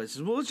so many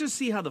places. Well, let's just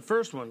see how the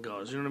first one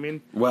goes. You know what I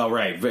mean? Well,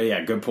 right.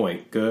 Yeah, good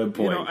point. Good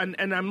point.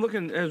 And I'm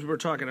looking, as we're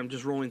talking, I'm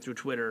just rolling through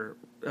Twitter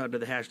to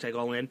the hashtag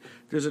All In.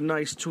 There's a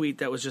nice tweet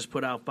that was just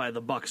put out by the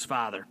Buck's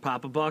father,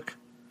 Papa Buck.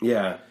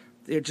 Yeah.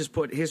 It just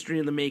put history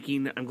in the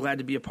making. I'm glad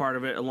to be a part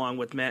of it, along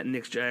with Matt and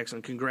Nick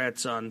Jackson.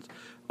 Congrats on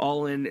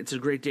All In. It's a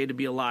great day to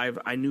be alive.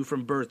 I knew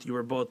from birth you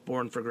were both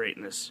born for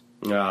greatness.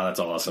 Oh, that's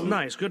awesome.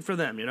 Nice. Good for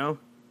them,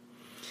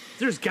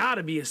 There's got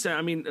to be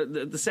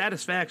the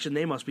satisfaction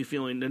they must be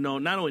feeling to know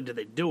not only did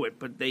they do it,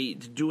 but they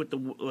do it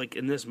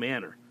in this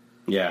manner.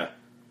 Yeah.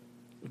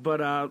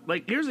 But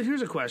here's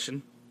a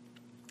question: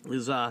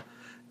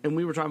 and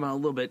we were talking about it a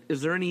little bit.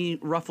 Is there any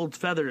ruffled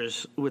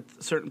feathers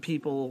with certain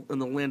people in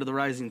the land of the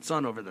rising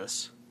sun over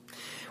this?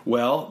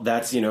 Well,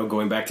 that's,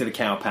 going back to the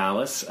Cow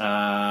Palace.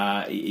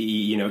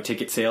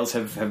 Ticket sales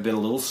have been a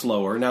little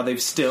slower. Now,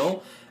 they've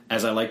still,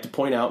 as I like to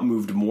point out,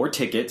 moved more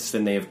tickets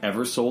than they have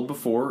ever sold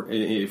before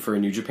for a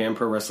New Japan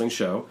Pro Wrestling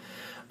show.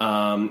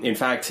 In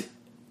fact,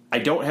 I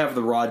don't have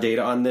the raw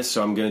data on this,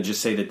 so I'm going to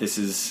just say that this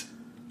is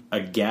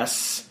a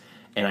guess,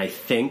 and I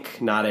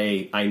think, not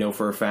I know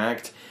for a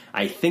fact.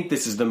 I think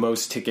this is the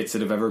most tickets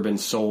that have ever been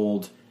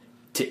sold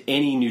to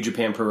any New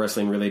Japan Pro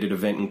Wrestling related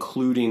event,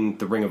 including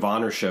the Ring of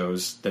Honor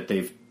shows that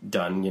they've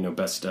done,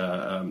 Best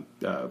War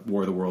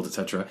of the World,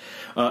 etc.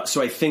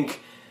 So I think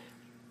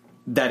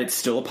that it's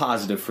still a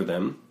positive for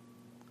them.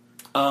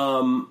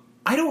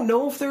 I don't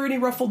know if there are any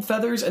ruffled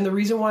feathers, and the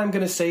reason why I'm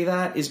going to say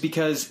that is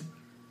because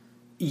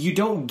you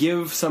don't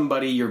give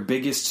somebody your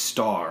biggest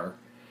star,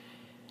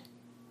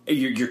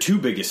 your two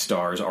biggest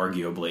stars,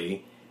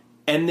 arguably,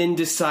 and then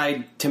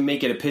decide to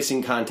make it a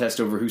pissing contest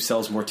over who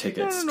sells more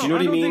tickets. No. Do you know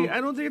what I mean? I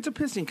don't think it's a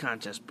pissing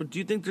contest, but do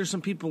you think there's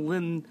some people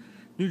in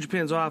New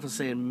Japan's office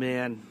saying,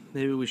 man,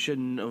 maybe we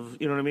shouldn't have,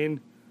 you know what I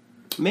mean?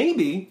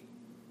 Maybe.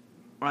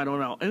 I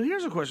don't know. And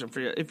here's a question for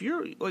you. If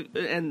you're,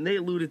 and they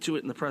alluded to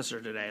it in the presser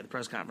today, the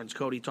press conference,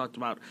 Cody talked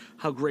about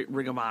how great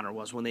Ring of Honor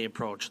was when they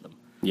approached them.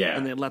 Yeah.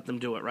 And they let them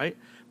do it, right?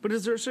 But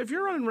so if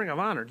you're running Ring of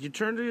Honor, do you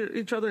turn to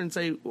each other and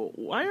say,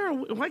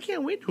 why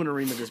can't we do an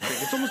arena this big?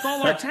 It's almost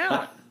all our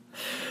talent.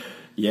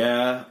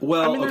 Yeah,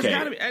 well, I mean, there's okay.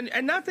 gotta be,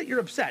 and not that you're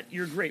upset.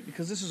 You're great,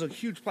 because this is a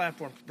huge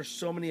platform for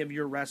so many of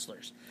your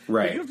wrestlers.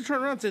 Right. But you have to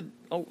turn around and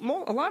say,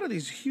 a lot of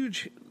these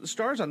huge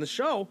stars on the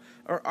show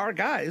are our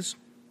guys.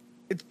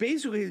 It's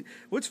basically,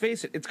 let's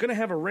face it, it's going to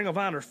have a Ring of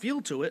Honor feel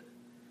to it.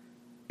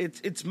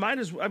 It's it's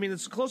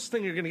the closest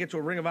thing you're going to get to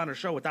a Ring of Honor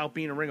show without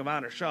being a Ring of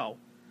Honor show.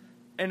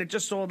 And it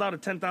just sold out a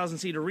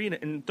 10,000-seat arena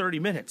in 30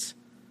 minutes.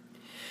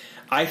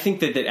 I think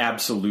that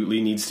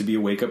absolutely needs to be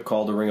a wake-up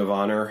call to Ring of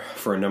Honor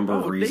for a number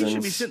of reasons. They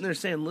should be sitting there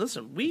saying,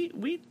 listen,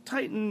 we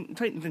tighten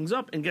things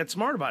up and get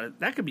smart about it.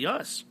 That could be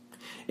us.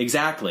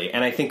 Exactly.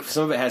 And I think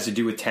some of it has to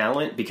do with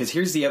talent, because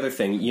here's the other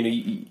thing.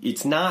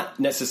 It's not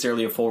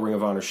necessarily a full Ring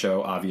of Honor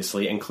show,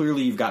 obviously, and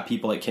clearly you've got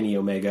people like Kenny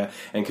Omega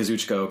and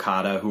Kazuchika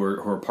Okada who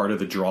are part of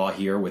the draw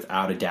here,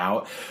 without a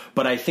doubt.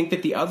 But I think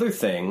that the other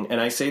thing,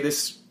 and I say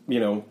this,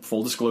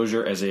 full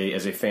disclosure, as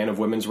a fan of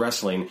women's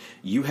wrestling,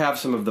 you have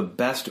some of the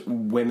best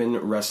women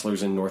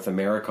wrestlers in North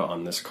America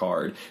on this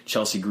card.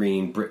 Chelsea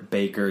Green, Britt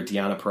Baker,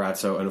 Deonna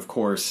Purrazzo, and of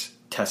course,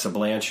 Tessa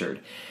Blanchard.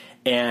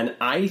 And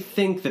I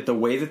think that the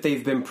way that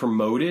they've been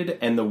promoted,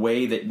 and the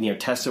way that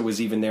Tessa was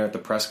even there at the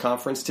press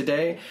conference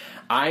today,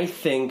 I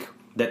think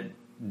that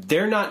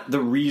they're not the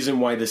reason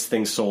why this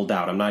thing sold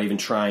out. I'm not even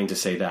trying to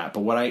say that.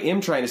 But what I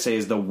am trying to say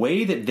is the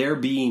way that they're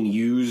being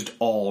used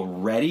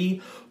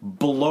already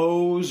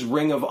blows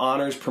Ring of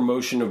Honor's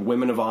promotion of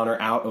Women of Honor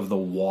out of the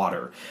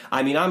water.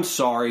 I mean, I'm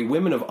sorry,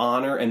 Women of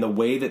Honor and the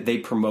way that they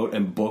promote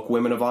and book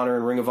Women of Honor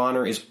and Ring of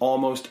Honor is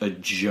almost a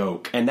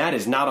joke. And that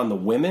is not on the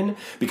women,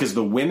 because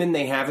the women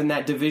they have in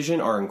that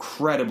division are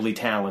incredibly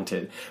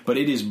talented. But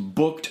it is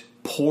booked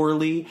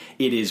poorly.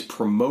 It is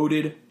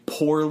promoted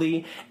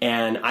poorly,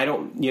 and I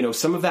don't,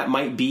 some of that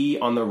might be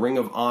on the Ring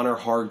of Honor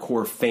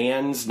hardcore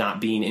fans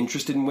not being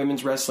interested in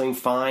women's wrestling,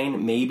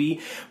 fine, maybe,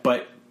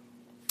 but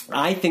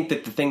I think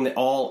that the thing that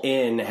All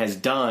In has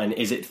done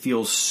is it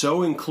feels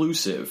so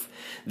inclusive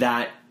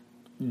that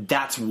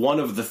that's one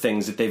of the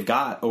things that they've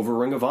got over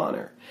Ring of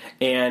Honor.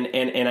 And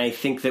I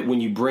think that when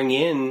you bring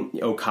in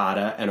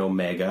Okada and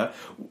Omega,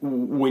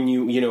 when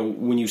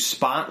you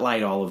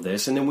spotlight all of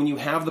this, and then when you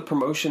have the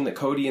promotion that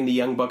Cody and the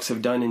Young Bucks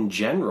have done in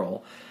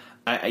general,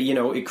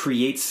 it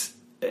creates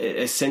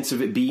a sense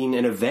of it being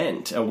an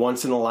event, a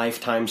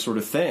once-in-a-lifetime sort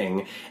of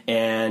thing.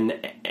 And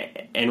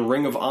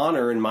Ring of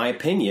Honor, in my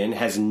opinion,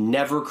 has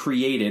never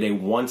created a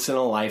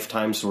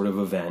once-in-a-lifetime sort of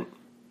event.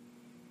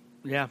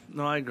 Yeah,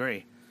 no, I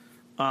agree.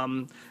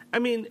 I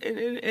mean,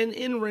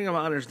 in Ring of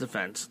Honor's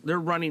defense, they're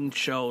running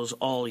shows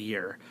all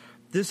year.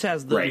 This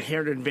has the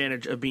inherent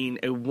advantage of being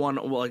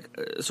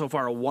so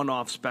far a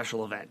one-off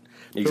special event.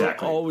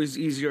 Exactly. They're always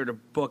easier to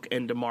book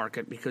and to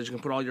market because you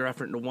can put all your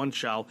effort into one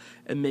show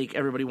and make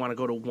everybody want to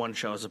go to one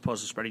show as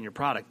opposed to spreading your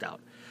product out.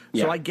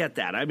 Yeah. So I get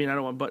that. I mean, I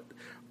don't want, but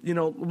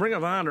Ring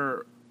of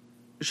Honor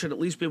should at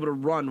least be able to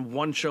run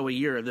one show a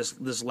year at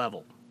this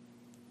level.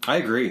 I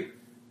agree.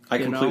 I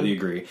completely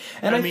agree.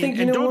 And I think,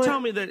 don't tell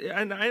me that,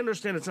 and I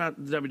understand it's not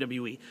the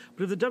WWE,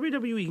 but if the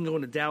WWE can go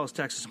into Dallas,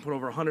 Texas and put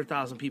over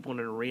 100,000 people in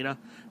an arena,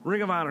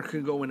 Ring of Honor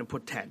can go in and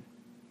put 10.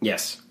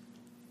 Yes.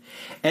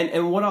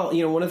 And what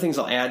one of the things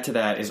I'll add to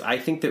that is I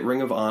think that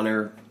Ring of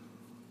Honor,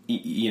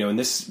 and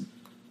this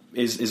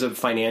is a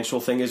financial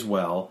thing as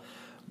well,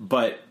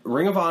 but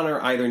Ring of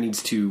Honor either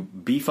needs to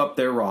beef up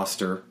their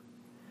roster,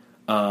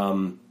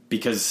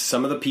 because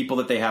some of the people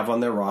that they have on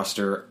their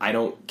roster I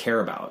don't care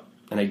about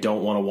and I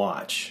don't want to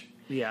watch.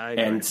 Yeah, I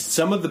agree. And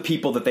some of the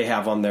people that they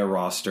have on their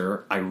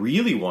roster I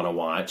really want to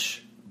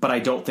watch, but I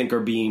don't think are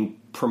being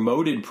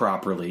promoted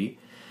properly.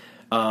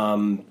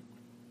 And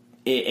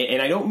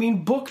I don't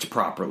mean booked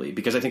properly,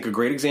 because I think a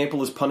great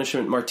example is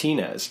Punishment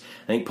Martinez.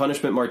 I think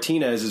Punishment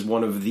Martinez is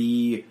one of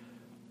the,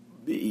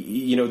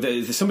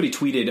 somebody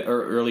tweeted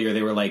earlier,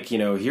 they were like,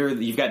 here,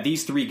 you've got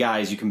these three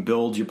guys you can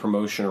build your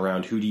promotion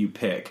around. Who do you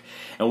pick?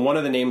 And one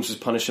of the names was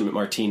Punishment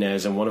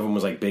Martinez, and one of them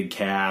was like Big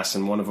Cass,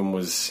 and one of them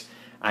was,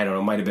 I don't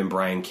know, might have been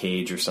Brian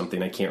Cage or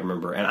something. I can't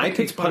remember. And I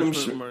picked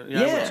Punishment.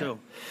 Yeah.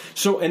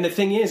 So, and the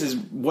thing is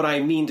what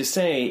I mean to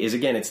say is,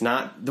 again, it's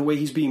not the way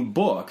he's being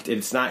booked.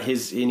 It's not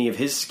any of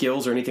his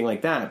skills or anything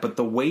like that. But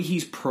the way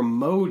he's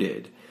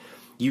promoted,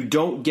 you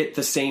don't get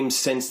the same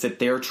sense that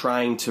they're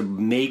trying to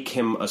make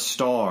him a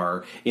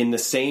star in the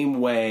same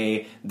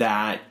way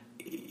that,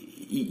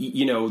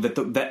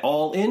 that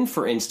All In,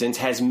 for instance,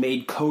 has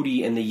made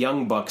Cody and the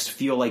Young Bucks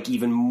feel like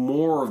even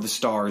more of the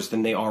stars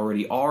than they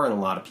already are in a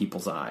lot of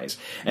people's eyes.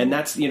 And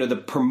that's,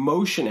 the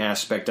promotion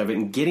aspect of it,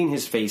 and getting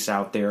his face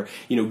out there,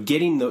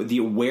 getting the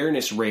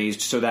awareness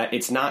raised so that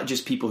it's not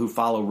just people who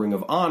follow Ring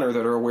of Honor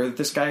that are aware that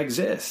this guy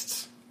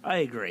exists. I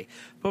agree.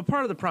 But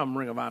part of the problem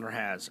Ring of Honor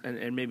has,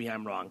 and maybe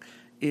I'm wrong,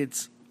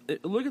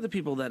 look at the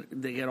people that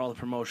they get all the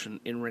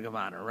promotion in Ring of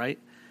Honor, right?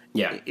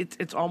 Yeah,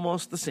 it's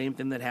almost the same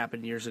thing that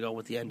happened years ago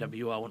with the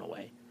NWO in a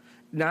way,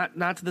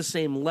 not to the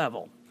same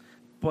level,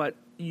 but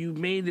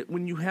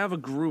when you have a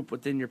group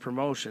within your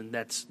promotion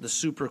that's the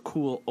super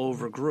cool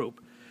over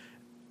group,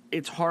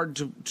 it's hard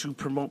to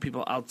promote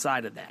people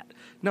outside of that.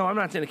 No, I'm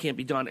not saying it can't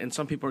be done, and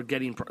some people are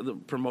getting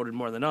promoted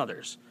more than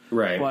others,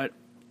 right? But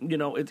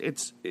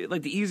it's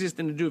like the easiest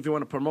thing to do if you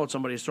want to promote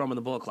somebody is throw them in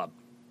the Bullet Club.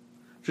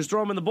 Just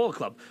throw him in the Bullet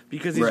Club,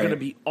 because he's going to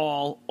be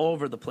all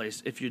over the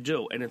place if you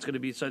do, and it's going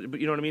to be such.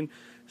 You know what I mean?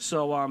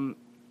 So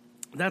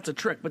that's a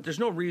trick, but there's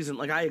no reason.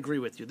 Like, I agree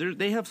with you.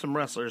 They have some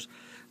wrestlers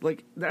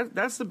like that.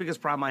 That's the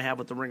biggest problem I have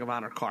with the Ring of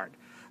Honor card.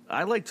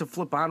 I like to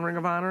flip on Ring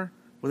of Honor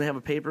when they have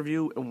a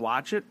pay-per-view and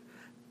watch it,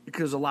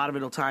 because a lot of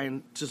it will tie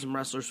into some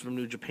wrestlers from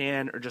New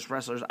Japan or just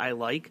wrestlers I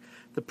like.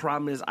 The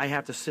problem is I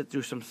have to sit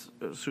through some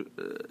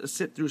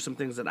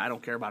things that I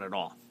don't care about at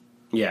all.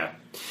 Yeah,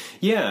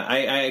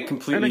 I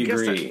completely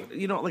agree.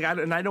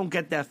 I don't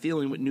get that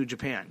feeling with New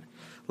Japan.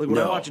 Like, when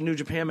I watch a New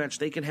Japan match,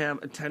 they can have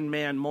a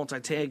 10-man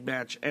multi-tag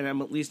match, and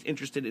I'm at least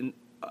interested in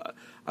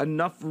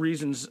enough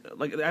reasons.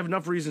 Like, I have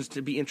enough reasons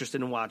to be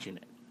interested in watching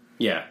it.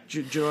 Yeah.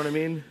 Do you know what I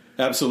mean?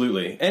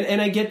 Absolutely. And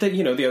I get that,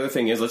 the other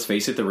thing is, let's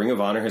face it, the Ring of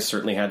Honor has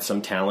certainly had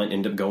some talent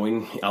end up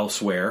going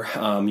elsewhere.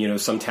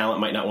 Some talent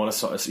might not want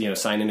to,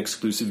 sign an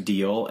exclusive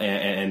deal,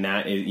 and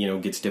that,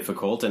 gets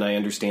difficult. And I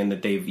understand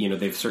that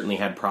they've certainly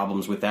had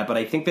problems with that. But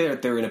I think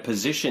they're in a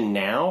position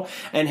now.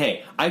 And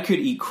hey, I could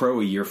eat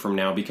crow a year from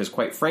now because,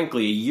 quite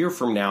frankly, a year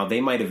from now,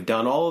 they might have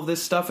done all of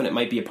this stuff and it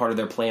might be a part of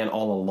their plan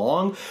all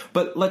along.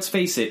 But let's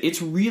face it,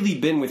 it's really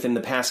been within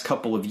the past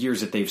couple of years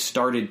that they've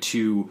started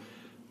to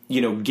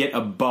get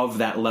above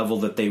that level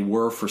that they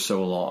were for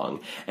so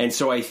long. And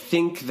so I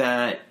think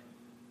that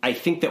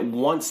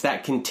once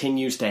that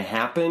continues to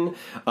happen,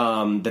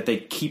 that they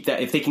keep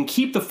that, if they can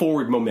keep the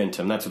forward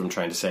momentum, that's what I'm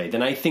trying to say,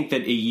 then I think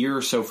that a year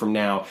or so from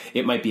now,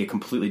 it might be a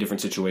completely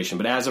different situation.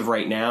 But as of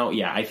right now,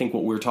 yeah, I think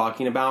what we're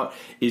talking about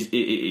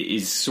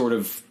is sort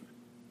of,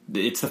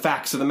 it's the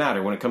facts of the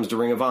matter when it comes to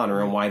Ring of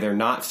Honor and why they're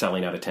not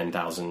selling out a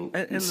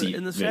 10,000 seat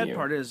And the sad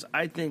part is,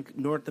 I think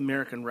North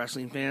American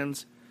wrestling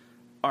fans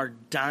are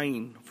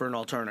dying for an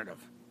alternative.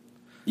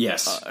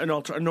 Yes, a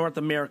North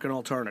American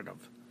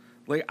alternative.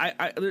 Like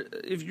I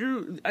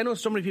know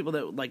so many people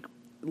that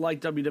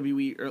like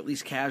WWE, or at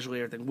least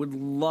casually, everything, would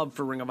love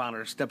for Ring of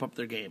Honor to step up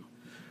their game.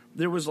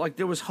 There was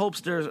hope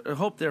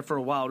there for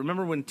a while.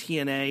 Remember when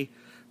TNA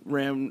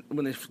ran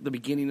the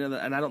beginning of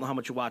and I don't know how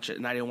much you watch it,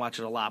 and I didn't watch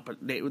it a lot, but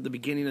the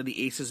beginning of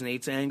the Aces and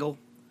Eights angle.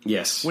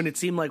 Yes, when it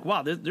seemed like,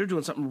 wow, they're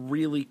doing something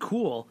really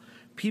cool.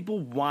 People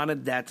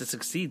wanted that to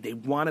succeed. They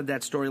wanted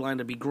that storyline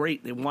to be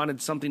great. They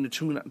wanted something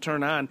to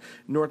turn on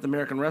North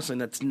American wrestling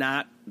that's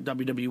not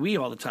WWE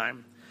all the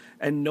time.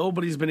 And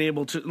nobody's been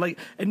able to,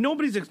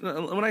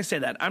 when I say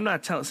that, I'm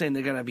not saying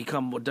they're going to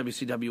become what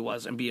WCW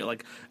was and be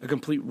like a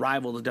complete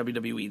rival to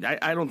WWE.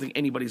 I don't think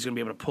anybody's going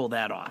to be able to pull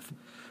that off.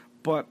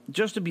 But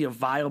just to be a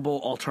viable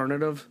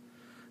alternative,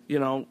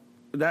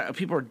 that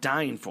people are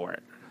dying for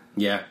it.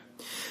 Yeah.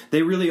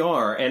 They really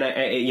are, and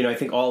I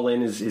think All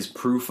In is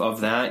proof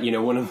of that.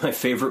 One of my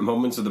favorite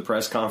moments of the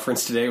press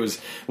conference today was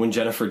when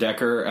Jennifer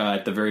Decker,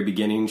 at the very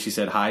beginning, she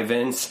said, "Hi,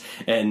 Vince,"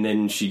 and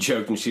then she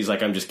joked and she's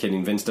like, "I'm just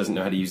kidding. Vince doesn't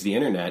know how to use the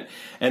internet."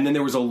 And then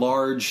there was a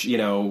large,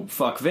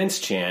 "Fuck Vince"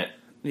 chant.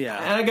 Yeah,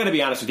 and I got to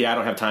be honest with you, I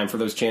don't have time for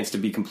those chants, to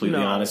be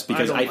completely honest,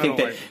 because I think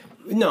that.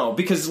 No,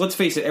 because let's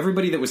face it,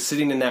 everybody that was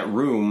sitting in that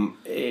room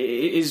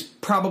is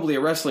probably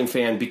a wrestling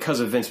fan because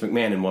of Vince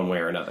McMahon in one way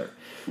or another.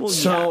 Well,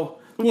 so.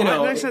 And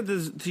I said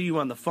this to you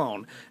on the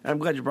phone, and I'm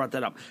glad you brought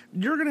that up.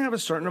 You're going to have a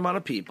certain amount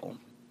of people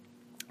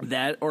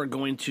that are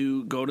going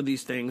to go to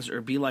these things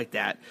or be like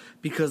that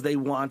because they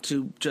want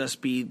to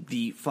just be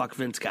the fuck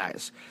Vince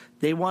guys.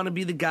 They want to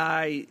be the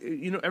guy,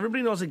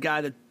 everybody knows a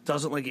guy that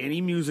doesn't like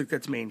any music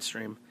that's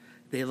mainstream.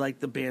 They like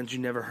the bands you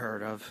never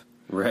heard of.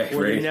 Right,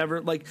 or right. They never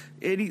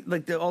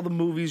all the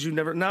movies you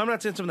never. Now I'm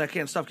not saying some of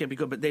that stuff can't be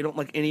good, but they don't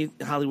like any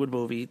Hollywood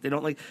movie.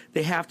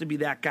 They have to be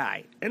that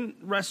guy, and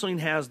wrestling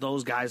has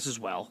those guys as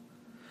well.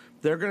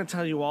 They're going to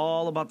tell you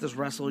all about this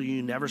wrestler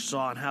you never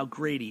saw and how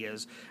great he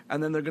is,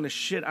 and then they're going to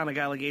shit on a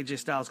guy like AJ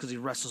Styles because he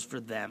wrestles for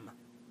them.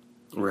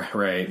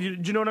 Right. Do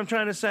you know what I'm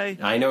trying to say?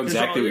 I know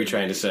exactly what you're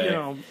trying to say.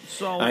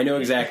 I know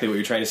exactly what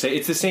you're trying to say.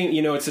 It's the same.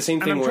 It's the same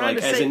thing. And I'm trying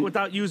to say it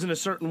without using a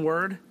certain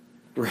word.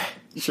 Right.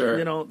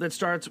 Sure. That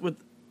starts with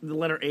the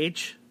letter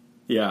H.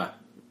 Yeah.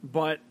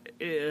 But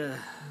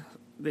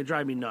they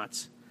drive me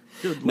nuts.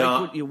 Dude,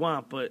 like what you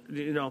want, but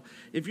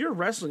if you're a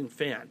wrestling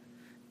fan.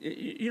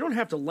 You don't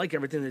have to like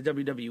everything that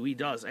WWE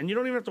does, and you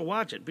don't even have to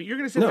watch it. But you're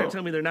going to sit there and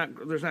tell me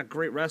there's not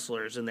great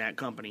wrestlers in that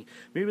company.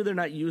 Maybe they're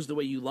not used the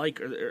way you like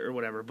or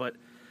whatever. But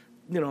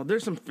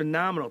there's some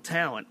phenomenal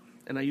talent,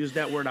 and I use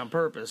that word on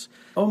purpose.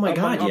 Oh my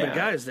God, all the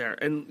guys there,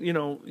 and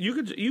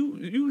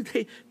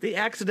they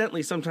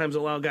accidentally sometimes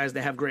allow guys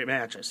to have great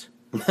matches.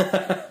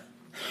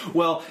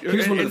 Well,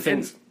 here's one of the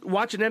things.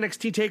 Watch an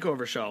NXT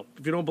TakeOver show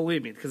if you don't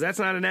believe me, because that's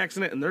not an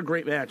accident, and they're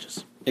great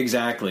matches.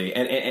 Exactly,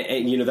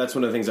 and that's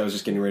one of the things I was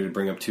just getting ready to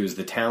bring up too, is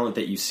the talent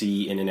that you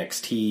see in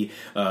NXT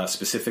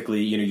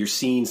specifically. You're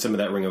seeing some of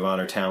that Ring of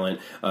Honor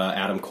talent,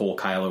 Adam Cole,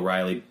 Kyle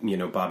O'Reilly,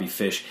 Bobby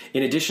Fish.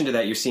 In addition to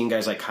that, you're seeing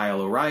guys like Kyle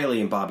O'Reilly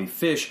and Bobby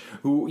Fish,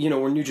 who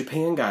were New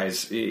Japan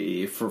guys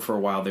for a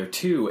while there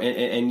too,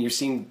 and you're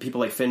seeing people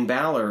like Finn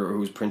Balor,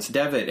 who's Prince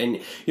Devitt, and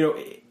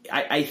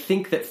I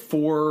think that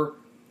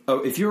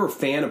if you're a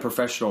fan of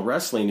professional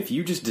wrestling, if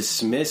you just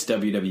dismiss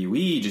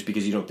WWE just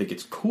because you don't think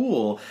it's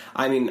cool,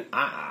 I mean,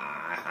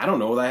 I don't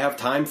know that I have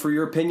time for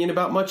your opinion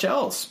about much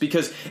else,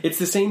 because it's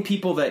the same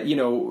people that,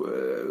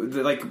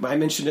 like I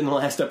mentioned in the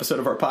last episode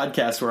of our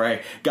podcast where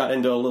I got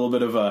into a little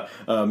bit of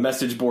a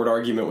message board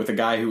argument with a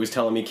guy who was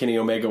telling me Kenny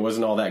Omega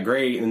wasn't all that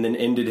great, and then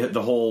ended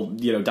the whole,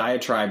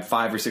 diatribe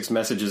 5 or 6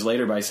 messages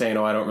later by saying,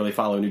 "Oh, I don't really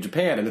follow New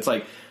Japan." And it's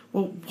like,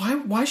 well,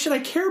 why should I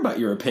care about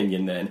your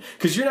opinion then?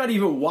 Because you're not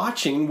even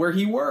watching where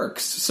he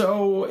works.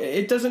 So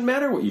it doesn't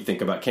matter what you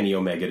think about Kenny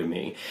Omega to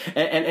me.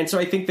 And so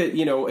I think that,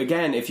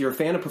 again, if you're a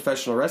fan of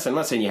professional wrestling, I'm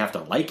not saying you have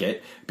to like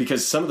it,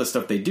 because some of the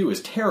stuff they do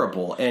is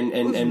terrible.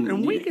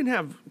 And we can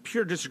have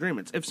pure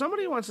disagreements. If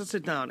somebody wants to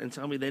sit down and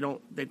tell me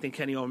they think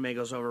Kenny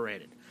Omega's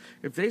overrated,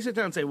 If they sit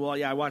down and say, well,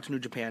 yeah, I watch New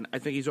Japan, I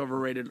think he's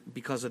overrated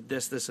because of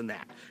this, this, and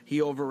that. He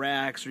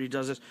overacts or he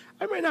does this.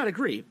 I might not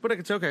agree, but I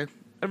can say, okay,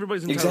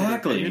 everybody's entitled to their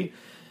opinion.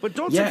 But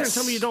don't sit there and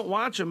tell me you don't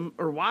watch him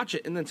or watch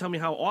it and then tell me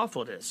how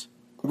awful it is.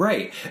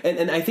 Right.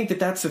 And I think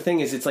that's the thing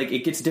is it's like it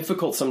gets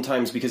difficult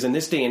sometimes because in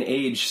this day and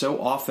age,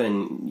 so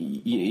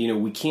often, you know,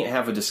 we can't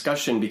have a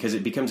discussion because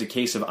it becomes a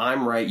case of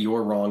I'm right,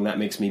 you're wrong, that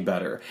makes me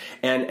better.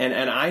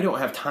 And I don't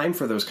have time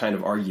for those kind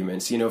of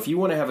arguments. You know, if you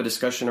want to have a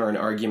discussion or an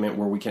argument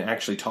where we can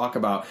actually talk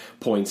about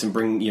points and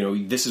bring, you know,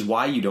 this is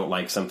why you don't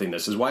like something,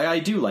 this is why I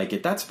do like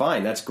it, that's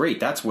fine, that's great.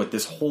 That's what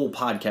this whole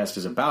podcast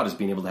is about, is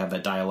being able to have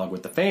that dialogue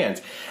with the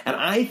fans. And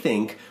I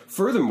think,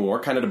 furthermore,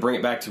 kind of to bring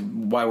it back to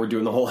why we're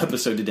doing the whole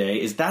episode today,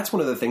 is that's one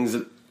of the things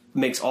that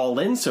makes All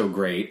In so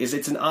great, is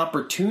it's an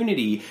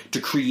opportunity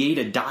to create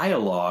a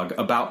dialogue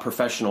about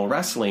professional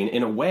wrestling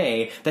in a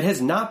way that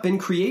has not been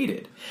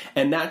created.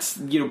 And that's,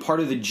 you know, part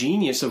of the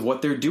genius of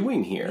what they're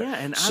doing here. Yeah,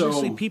 and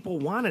obviously people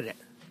wanted it.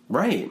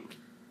 Right.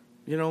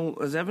 You know,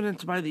 as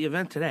evidenced by the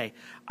event today.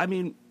 I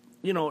mean,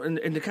 you know, and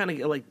to kind of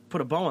like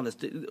put a bow on this,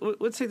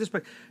 let's say this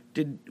back.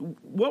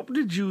 What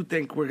did you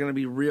think were going to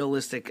be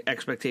realistic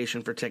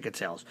expectation for ticket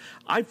sales?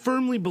 I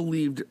firmly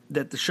believed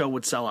that the show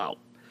would sell out,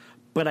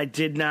 but I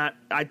did not.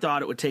 I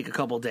thought it would take a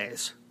couple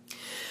days.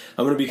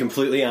 I'm going to be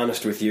completely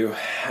honest with you,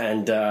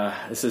 and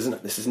this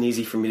isn't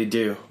easy for me to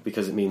do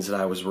because it means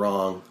that I was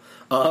wrong.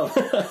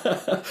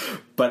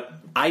 But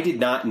I did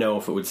not know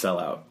if it would sell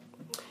out.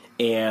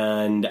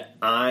 And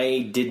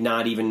I did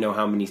not even know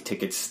how many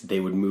tickets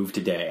they would move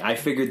today. I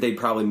figured they'd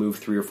probably move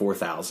 3,000 or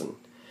 4,000.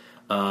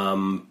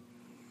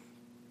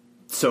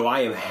 So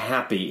I am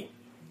happy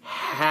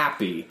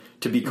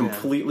to be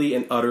completely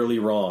and utterly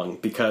wrong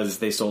because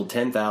they sold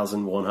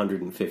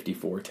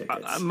 10,154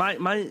 tickets.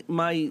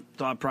 My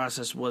thought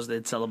process was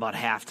they'd sell about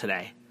half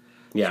today.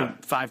 Yeah.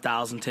 So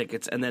 5,000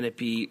 tickets, and then it'd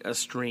be a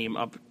stream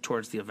up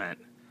towards the event.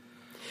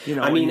 You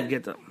know, I mean, you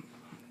get the...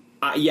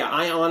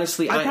 I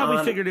honestly... I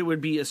probably figured it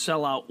would be a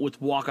sellout with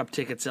walk-up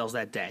ticket sales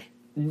that day.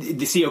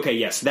 See, okay,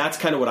 yes, that's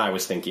kind of what I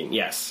was thinking.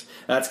 Yes,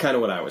 that's kind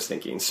of what I was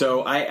thinking.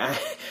 So I'm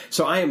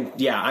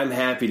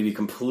happy to be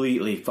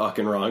completely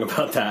fucking wrong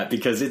about that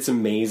because it's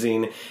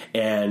amazing,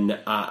 and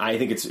I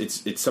think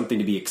it's something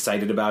to be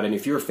excited about. And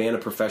if you're a fan of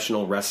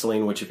professional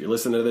wrestling, which if you're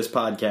listening to this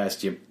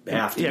podcast, you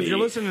have to be. Yeah, if you're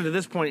listening to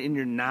this point and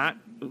you're not,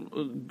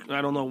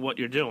 I don't know what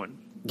you're doing.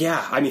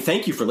 Yeah, I mean,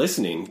 thank you for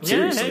listening.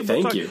 Seriously,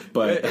 thank you.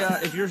 But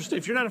if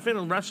you're not a fan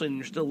of wrestling and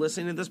you're still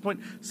listening at this point,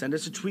 send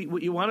us a tweet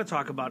what you want to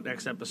talk about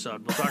next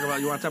episode. We'll talk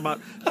about you want to talk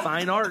about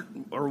fine art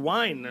or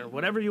wine or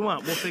whatever you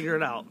want. We'll figure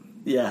it out.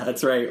 Yeah,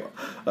 that's right.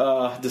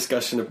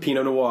 Discussion of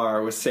Pinot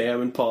Noir with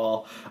Sam and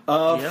Paul.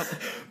 Yep.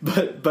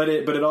 But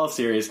in all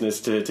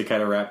seriousness, to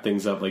kind of wrap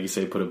things up, like you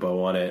say, put a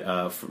bow on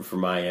it for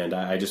my end,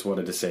 I just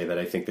wanted to say that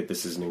I think that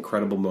this is an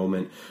incredible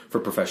moment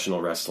for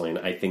professional wrestling.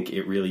 I think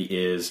it really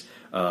is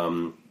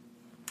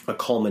a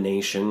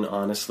culmination,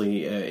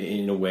 honestly,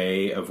 in a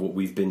way, of what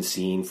we've been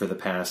seeing for the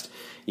past,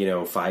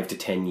 5 to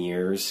 10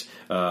 years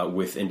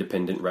with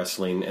independent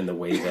wrestling, and the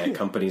way that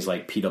companies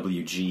like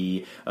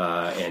PWG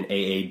and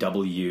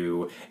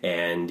AAW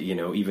and,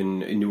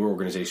 even newer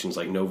organizations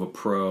like Nova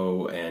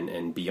Pro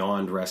and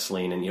Beyond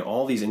Wrestling and,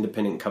 all these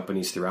independent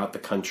companies throughout the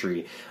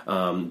country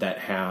that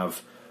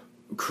have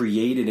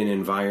created an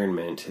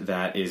environment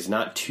that is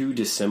not too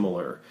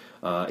dissimilar.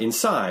 In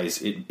size,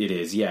 it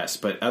is, yes,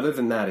 but other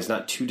than that, is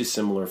not too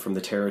dissimilar from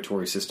the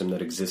territory system that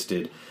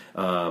existed,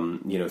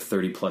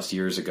 30 plus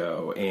years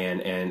ago,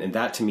 and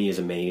that to me is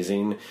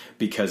amazing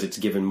because it's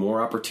given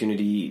more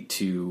opportunity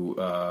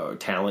to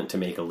talent to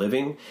make a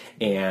living,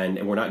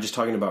 and we're not just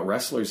talking about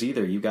wrestlers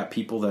either. You've got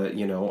people that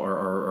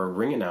are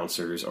ring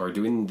announcers, are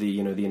doing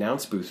the the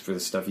announce booth for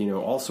this stuff,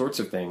 all sorts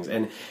of things,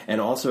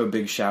 and also a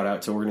big shout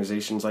out to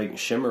organizations like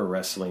Shimmer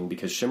Wrestling,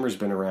 because Shimmer's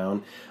been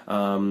around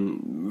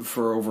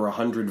for over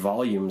 100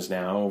 volumes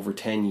now, over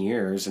 10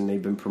 years, and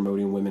they've been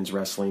promoting women's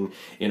wrestling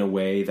in a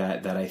way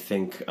that I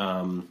think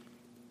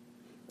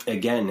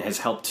again has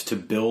helped to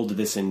build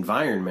this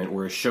environment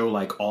where a show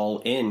like All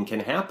In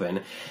can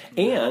happen.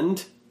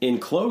 And in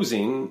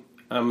closing,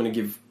 I'm going to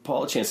give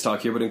Paul a chance to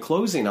talk here, but in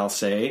closing I'll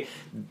say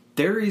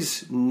there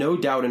is no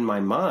doubt in my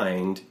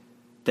mind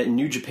that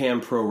New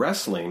Japan Pro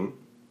Wrestling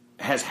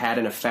has had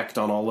an effect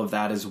on all of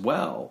that as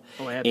well.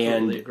 Oh, I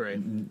absolutely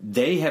agree.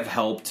 They have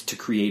helped to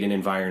create an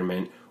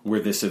environment where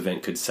this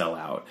event could sell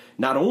out.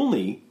 Not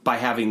only by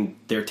having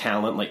their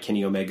talent like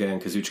Kenny Omega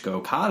and Kazuchika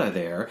Okada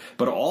there,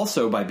 but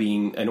also by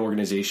being an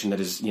organization that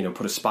has,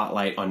 put a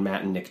spotlight on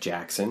Matt and Nick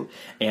Jackson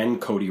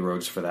and Cody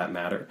Rhodes for that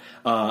matter.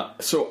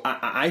 So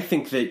I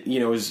think that,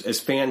 as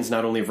fans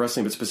not only of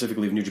wrestling, but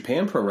specifically of New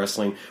Japan Pro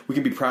Wrestling, we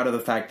can be proud of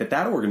the fact that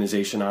that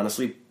organization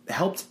honestly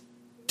helped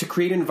to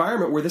create an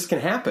environment where this can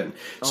happen.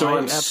 So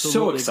I'm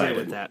so excited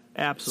with that.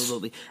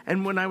 Absolutely.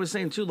 And when I was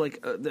saying too,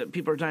 that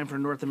people are dying for a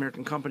North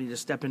American company to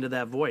step into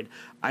that void,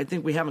 I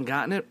think we haven't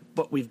gotten it,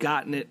 but we've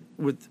gotten it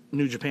with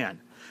New Japan.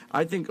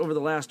 I think over the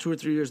last 2 or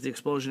 3 years, the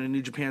explosion in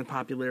New Japan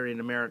popularity in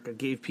America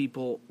gave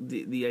people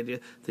the idea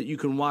that you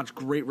can watch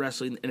great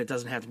wrestling and it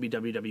doesn't have to be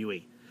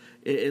WWE.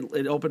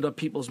 it opened up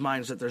people's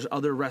minds that there's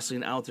other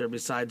wrestling out there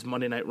besides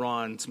Monday Night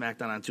Raw and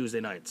SmackDown on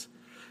Tuesday nights.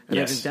 And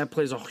I think that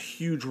plays a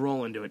huge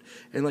role into it.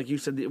 And like you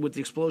said, with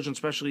the explosion,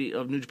 especially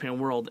of New Japan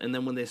World, and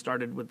then when they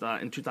started with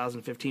in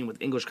 2015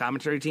 with English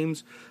commentary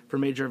teams for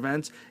major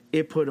events,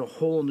 it put a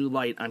whole new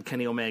light on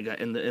Kenny Omega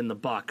and the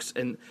Bucks.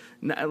 And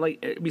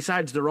like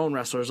besides their own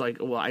wrestlers,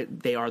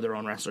 they are their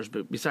own wrestlers,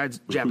 but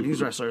besides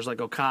Japanese wrestlers like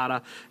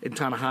Okada and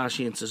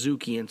Tanahashi and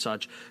Suzuki and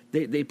such,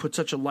 they put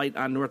such a light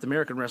on North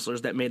American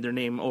wrestlers that made their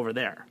name over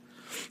there.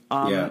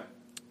 I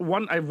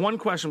have one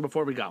question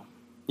before we go.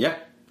 Yeah.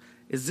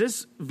 Is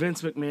this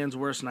Vince McMahon's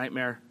worst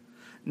nightmare?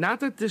 Not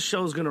that this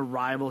show is going to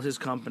rival his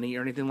company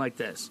or anything like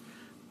this,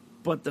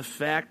 but the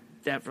fact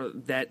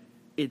that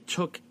it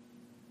took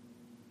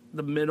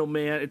the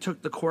middleman, it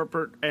took the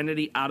corporate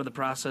entity out of the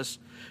process.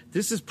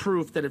 This is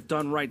proof that if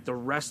done right, the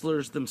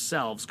wrestlers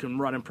themselves can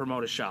run and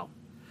promote a show.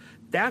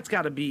 That's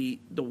got to be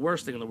the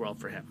worst thing in the world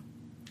for him.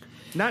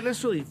 Not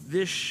necessarily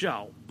this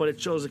show, but it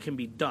shows it can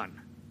be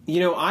done. You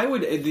know, I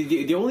would.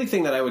 The only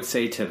thing that I would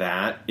say to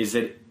that is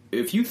that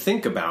if you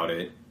think about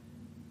it,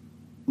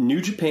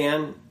 New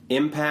Japan,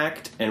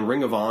 Impact, and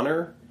Ring of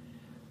Honor,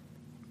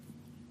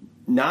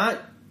 I'm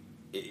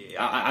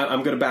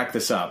going to back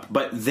this up,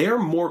 but they're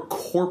more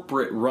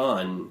corporate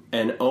run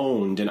and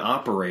owned and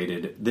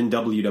operated than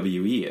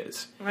WWE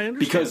is. I understand.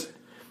 Because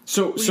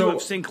so you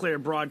have Sinclair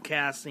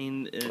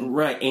Broadcasting, and,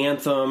 right,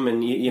 Anthem,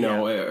 and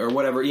or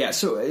whatever. Yeah.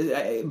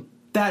 So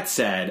that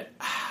said,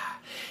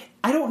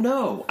 I don't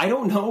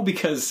know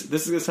because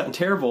this is going to sound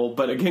terrible,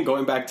 but again,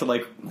 going back to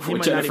like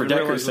what Jennifer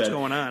Decker said, what's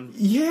going on.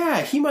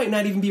 Yeah, he might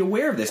not even be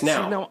aware of this.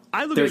 Now,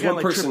 I look there's at one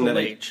like person Triple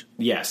that H.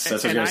 Yes,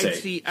 that's what I was going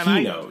to say.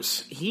 He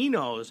knows. He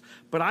knows,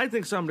 but I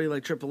think somebody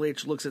like Triple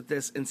H looks at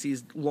this and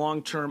sees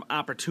long-term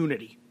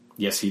opportunity.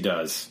 Yes, he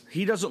does.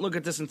 He doesn't look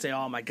at this and say,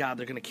 oh, my God,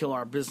 they're going to kill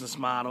our business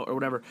model or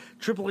whatever.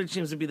 Triple H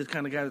seems to be the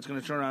kind of guy that's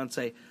going to turn around and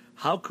say,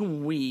 how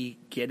can we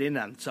get in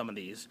on some of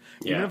these?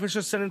 Yeah. Even if it's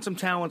just sending some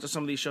talent to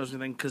some of these shows and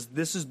everything, because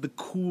this is the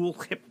cool,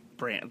 hip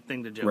brand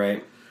thing to do.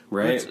 Right.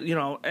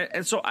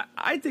 And so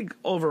I think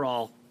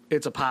overall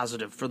it's a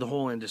positive for the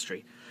whole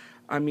industry.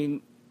 I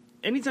mean,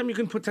 anytime you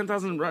can put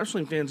 10,000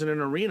 wrestling fans in an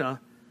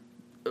arena,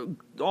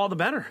 all the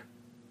better.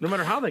 No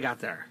matter how they got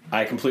there.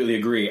 I completely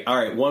agree. All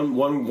right,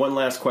 one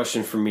last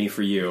question from me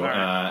for you.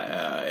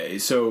 Right.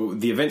 So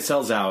the event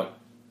sells out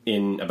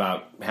in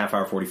about half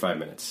hour, 45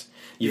 minutes.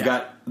 You've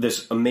got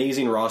this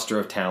amazing roster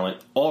of talent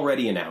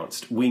already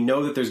announced. We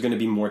know that there's going to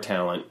be more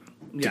talent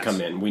to come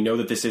in. We know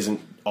that this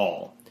isn't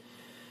all.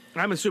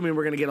 I'm assuming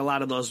we're going to get a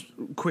lot of those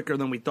quicker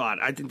than we thought.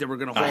 I think that we're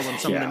going to hold on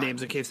some of the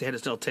names in case they had to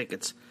sell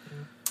tickets.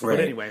 Right.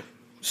 But anyway.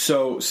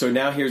 So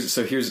now here's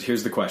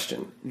the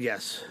question.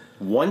 Yes.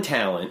 One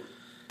talent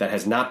that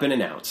has not been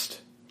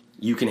announced.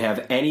 You can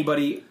have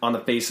anybody on the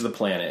face of the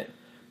planet,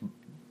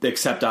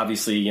 except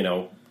obviously,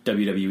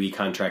 WWE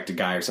contracted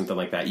guy or something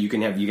like that. You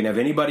can have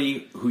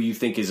anybody who you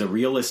think is a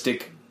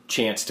realistic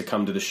chance to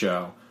come to the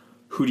show.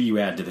 Who do you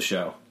add to the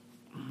show?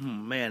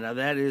 Man, now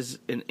that is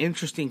an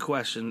interesting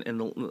question.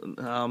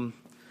 And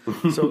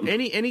so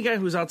any guy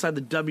who's outside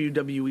the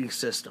WWE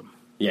system,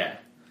 yeah.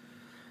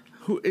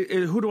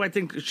 Who do I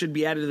think should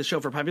be added to the show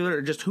for popularity,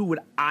 or just who would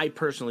I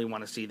personally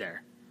want to see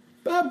there?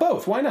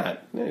 Both. Why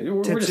not?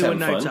 We're just having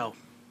fun. Naito.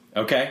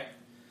 Okay.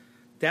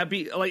 That'd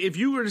be like if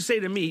you were to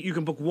say to me, you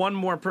can book one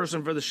more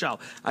person for the show.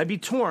 I'd be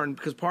torn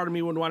because part of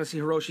me would want to see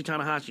Hiroshi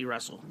Tanahashi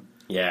wrestle.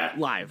 Yeah.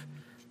 Live.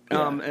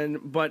 Yeah.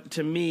 But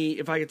to me,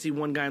 if I could see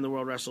one guy in the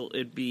world wrestle,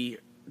 it'd be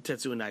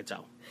Tetsuya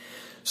Naito.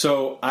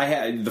 So I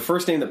had the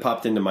first name that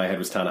popped into my head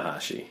was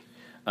Tanahashi.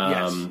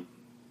 Yes.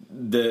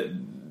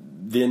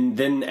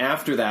 Then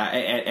after that,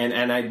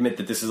 and I admit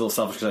that this is a little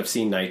selfish because I've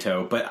seen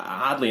Naito, but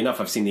oddly enough,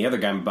 I've seen the other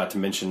guy I'm about to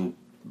mention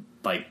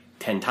like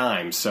 10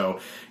 times. So,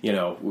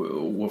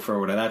 for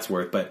what that's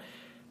worth. But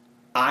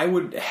I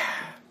would...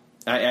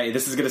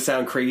 this is going to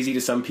sound crazy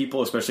to some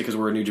people, especially because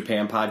we're a New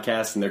Japan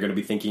podcast, and they're going to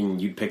be thinking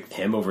you'd pick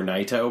him over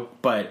Naito.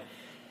 But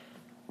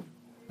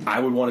I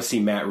would want to see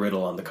Matt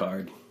Riddle on the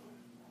card.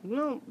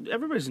 Well,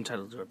 everybody's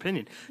entitled to their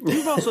opinion.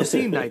 You've also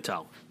seen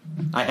Naito.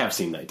 I have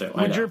seen Naito.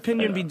 Would your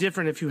opinion be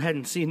different if you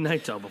hadn't seen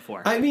Naito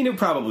before? I mean, it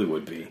probably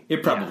would be.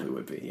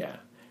 Yeah.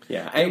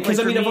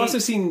 Because I've also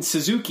seen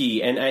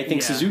Suzuki, and I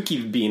think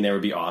Suzuki being there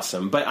would be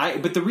awesome.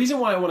 But the reason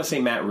why I want to say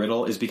Matt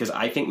Riddle is because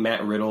I think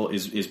Matt Riddle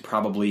is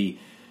probably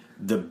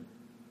the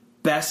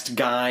best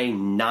guy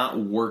not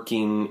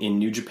working in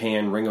New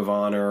Japan, Ring of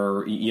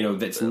Honor,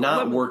 that's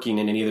not working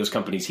in any of those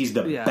companies. He's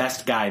the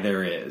best guy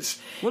there is.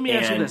 Let me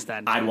ask you this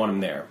then. I'd want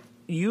him there.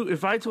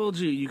 If I told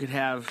you could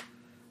have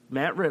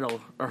Matt Riddle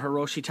or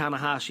Hiroshi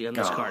Tanahashi on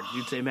this card,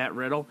 you'd say Matt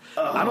Riddle?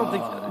 I don't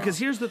think... Because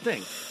here's the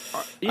thing.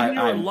 In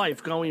your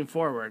life going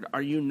forward,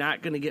 are you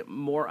not going to get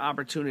more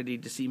opportunity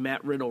to see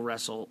Matt Riddle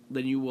wrestle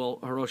than you will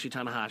Hiroshi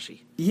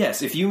Tanahashi?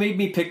 Yes. If you made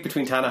me pick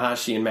between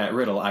Tanahashi and Matt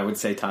Riddle, I would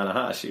say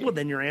Tanahashi. Well,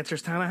 then your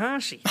answer's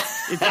Tanahashi.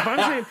 If I'm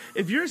saying...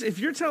 If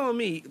you're telling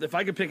me if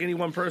I could pick any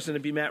one person to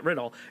be Matt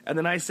Riddle, and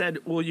then I said,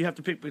 well, you have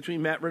to pick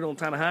between Matt Riddle and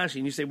Tanahashi,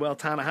 and you say, well,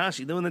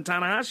 Tanahashi, then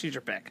Tanahashi's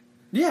your pick.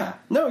 Yeah.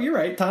 No, you're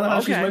right.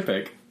 Tanahashi's my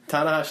pick.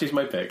 Tanahashi's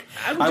my pick.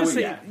 I would just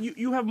say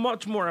you have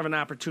much more of an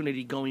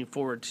opportunity going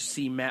forward to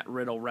see Matt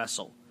Riddle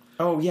wrestle.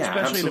 Oh yeah,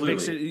 especially absolutely. in a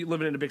big city,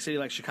 living in a big city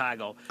like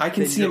Chicago. I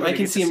can see him. I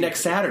can see him next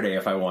Saturday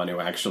if I want to.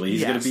 Actually,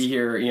 he's going to be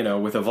here,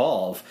 with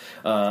Evolve,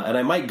 and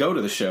I might go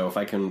to the show if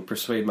I can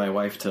persuade my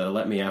wife to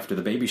let me after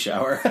the baby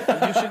shower.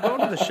 You should go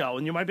to the show,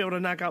 and you might be able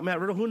to knock out Matt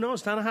Riddle. Who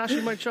knows?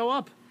 Tanahashi might show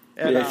up.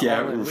 And,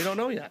 we don't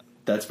know yet.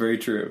 That's very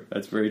true.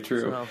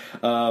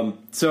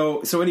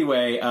 So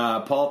anyway,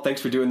 Paul,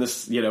 thanks for doing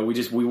this.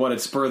 We wanted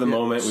to spur the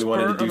moment. We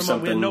wanted to do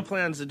something. We had no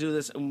plans to do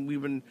this,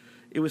 and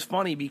it was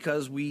funny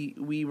because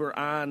we were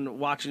on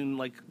watching,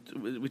 like,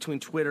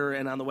 between Twitter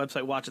and on the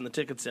website watching the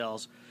ticket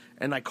sales,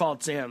 and I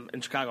called Sam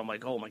in Chicago. I'm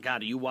like, oh my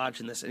God, are you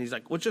watching this? And he's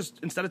like, let's just,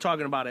 instead of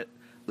talking about it,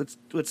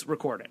 let's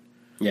record it.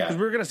 Yeah. Because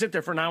we were going to sit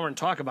there for an hour and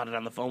talk about it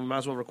on the phone. We might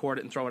as well record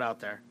it and throw it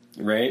out there.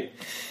 Right.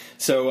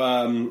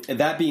 So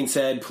that being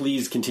said,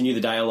 please continue the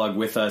dialogue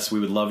with us.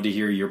 We would love to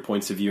hear your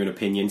points of view and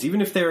opinions,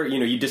 even if they're,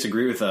 you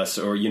disagree with us,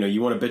 or,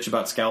 you want to bitch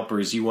about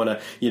scalpers, you want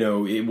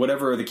to,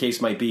 whatever the case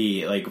might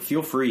be, like,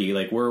 feel free.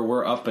 Like,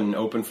 we're up and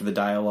open for the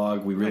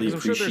dialogue. We really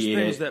appreciate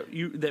there's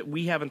things that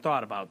we haven't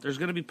thought about. There's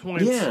going to be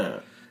points. Yeah.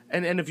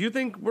 And if you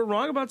think we're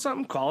wrong about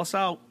something, call us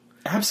out.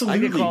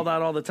 Absolutely. I get called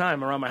out all the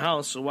time around my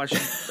house, so why should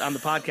on the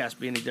podcast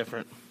be any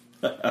different?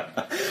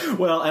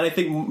 Well, and I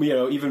think,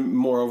 even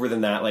moreover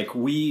than that,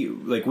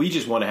 we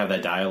just want to have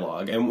that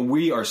dialogue, and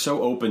we are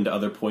so open to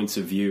other points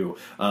of view,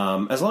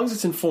 as long as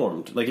it's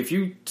informed. Like, if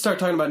you start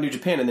talking about New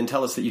Japan and then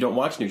tell us that you don't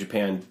watch New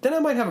Japan, then I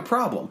might have a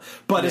problem.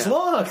 But as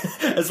long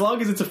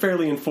as it's a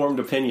fairly informed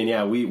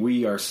opinion,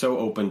 we are so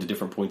open to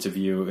different points of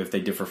view if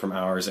they differ from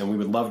ours, and we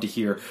would love to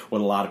hear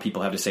what a lot of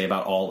people have to say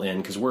about All In,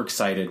 because we're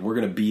excited. We're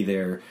going to be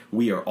there.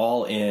 We are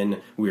all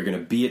in. We're going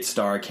to be at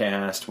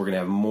StarCast. We're going to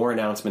have more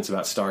announcements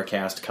about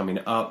StarCast coming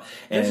up.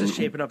 And this is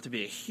shaping up to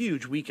be a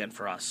huge weekend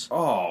for us.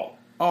 Oh,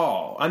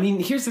 I mean,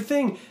 here's the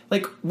thing.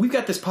 Like, we've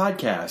got this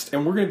podcast,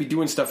 and we're going to be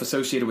doing stuff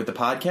associated with the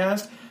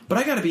podcast, but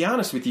I got to be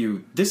honest with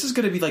you, this is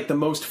going to be, like, the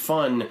most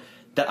fun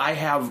that I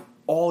have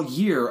all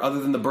year other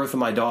than the birth of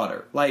my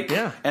daughter.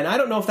 And I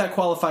don't know if that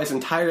qualifies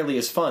entirely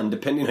as fun,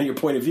 depending on your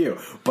point of view,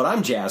 but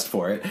I'm jazzed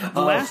for it.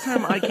 The last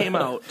time I came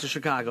out to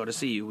Chicago to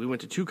see you, we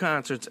went to 2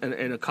 concerts and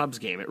a Cubs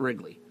game at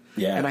Wrigley.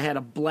 Yeah. And I had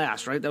a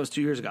blast, right? That was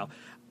 2 years ago.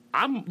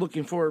 I'm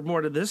looking forward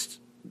more to this,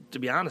 to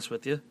be honest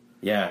with you.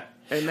 Yeah.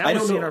 And that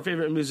was seeing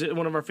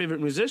one of our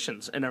favorite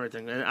musicians and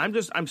everything. And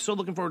I'm still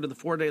looking forward to the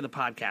 4-day of the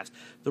podcast,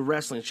 the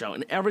wrestling show,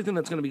 and everything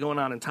that's going to be going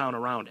on in town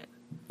around it.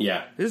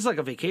 Yeah. This is like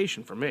a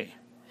vacation for me.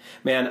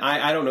 Man,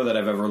 I don't know that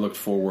I've ever looked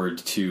forward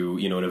to,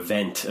 an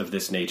event of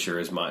this nature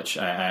as much.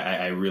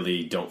 I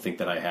really don't think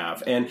that I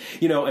have. And,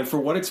 and for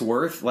what it's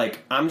worth,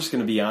 like, I'm just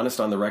going to be honest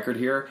on the record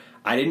here.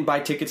 I didn't buy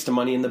tickets to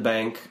Money in the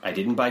Bank. I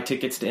didn't buy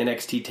tickets to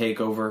NXT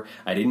TakeOver.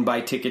 I didn't buy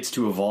tickets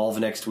to Evolve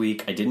next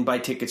week. I didn't buy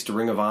tickets to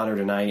Ring of Honor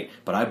tonight,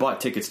 but I bought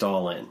tickets to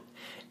All In.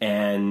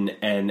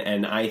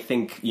 And I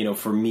think,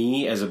 for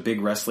me as a big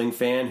wrestling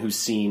fan who's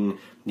seen,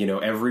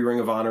 every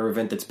Ring of Honor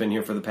event that's been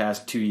here for the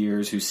past 2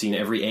 years, who's seen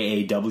every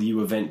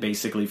AAW event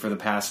basically for the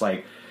past,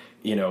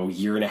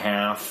 year and a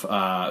half,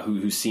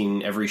 who's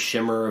seen every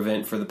Shimmer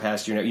event for the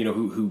past year,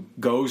 who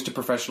goes to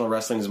professional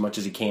wrestling as much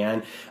as he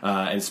can,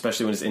 and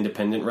especially when it's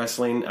independent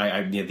wrestling,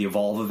 the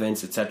Evolve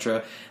events,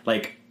 etc.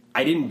 Like,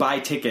 I didn't buy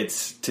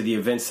tickets to the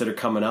events that are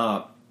coming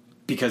up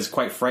because,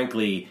 quite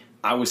frankly,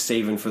 I was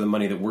saving for the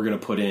money that we're going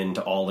to put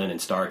into All In and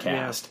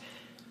StarCast. Yeah.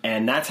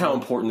 And that's how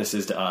important this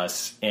is to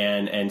us.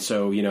 And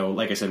so,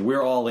 like I said,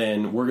 we're all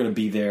in. We're going to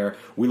be there.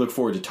 We look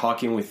forward to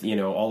talking with,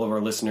 all of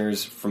our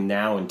listeners from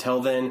now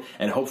until then,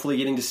 and hopefully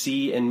getting to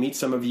see and meet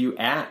some of you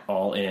at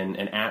All In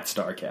and at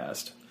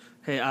StarCast.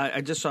 Hey,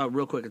 I just saw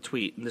real quick a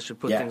tweet, and this should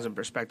put things in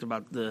perspective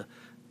about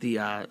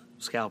the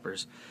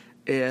scalpers.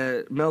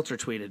 Meltzer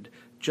tweeted,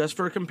 just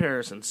for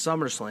comparison,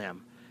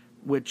 SummerSlam,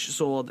 which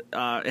sold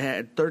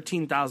had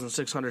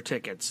 13,600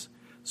 tickets,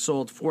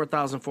 sold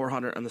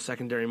 4,400 on the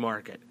secondary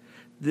market.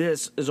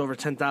 This is over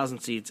 10,000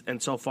 seats, and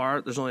so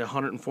far there's only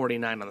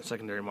 149 on the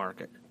secondary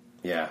market.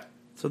 Yeah.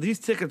 So these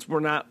tickets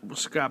were not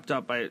scrapped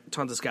up by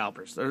tons of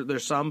scalpers.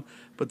 There's some,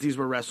 but these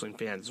were wrestling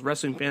fans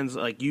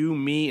like you,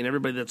 me, and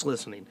everybody that's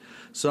listening.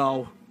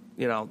 So,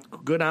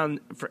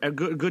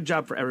 good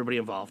job for everybody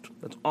involved.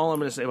 That's all I'm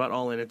going to say about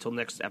All In until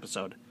next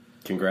episode.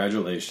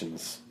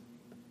 Congratulations.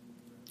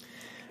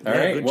 All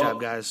right. Good job,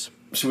 guys.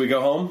 Should we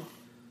go home?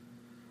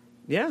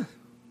 Yeah.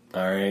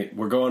 All right.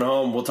 We're going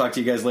home. We'll talk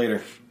to you guys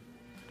later.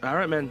 All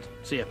right, man.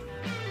 See ya.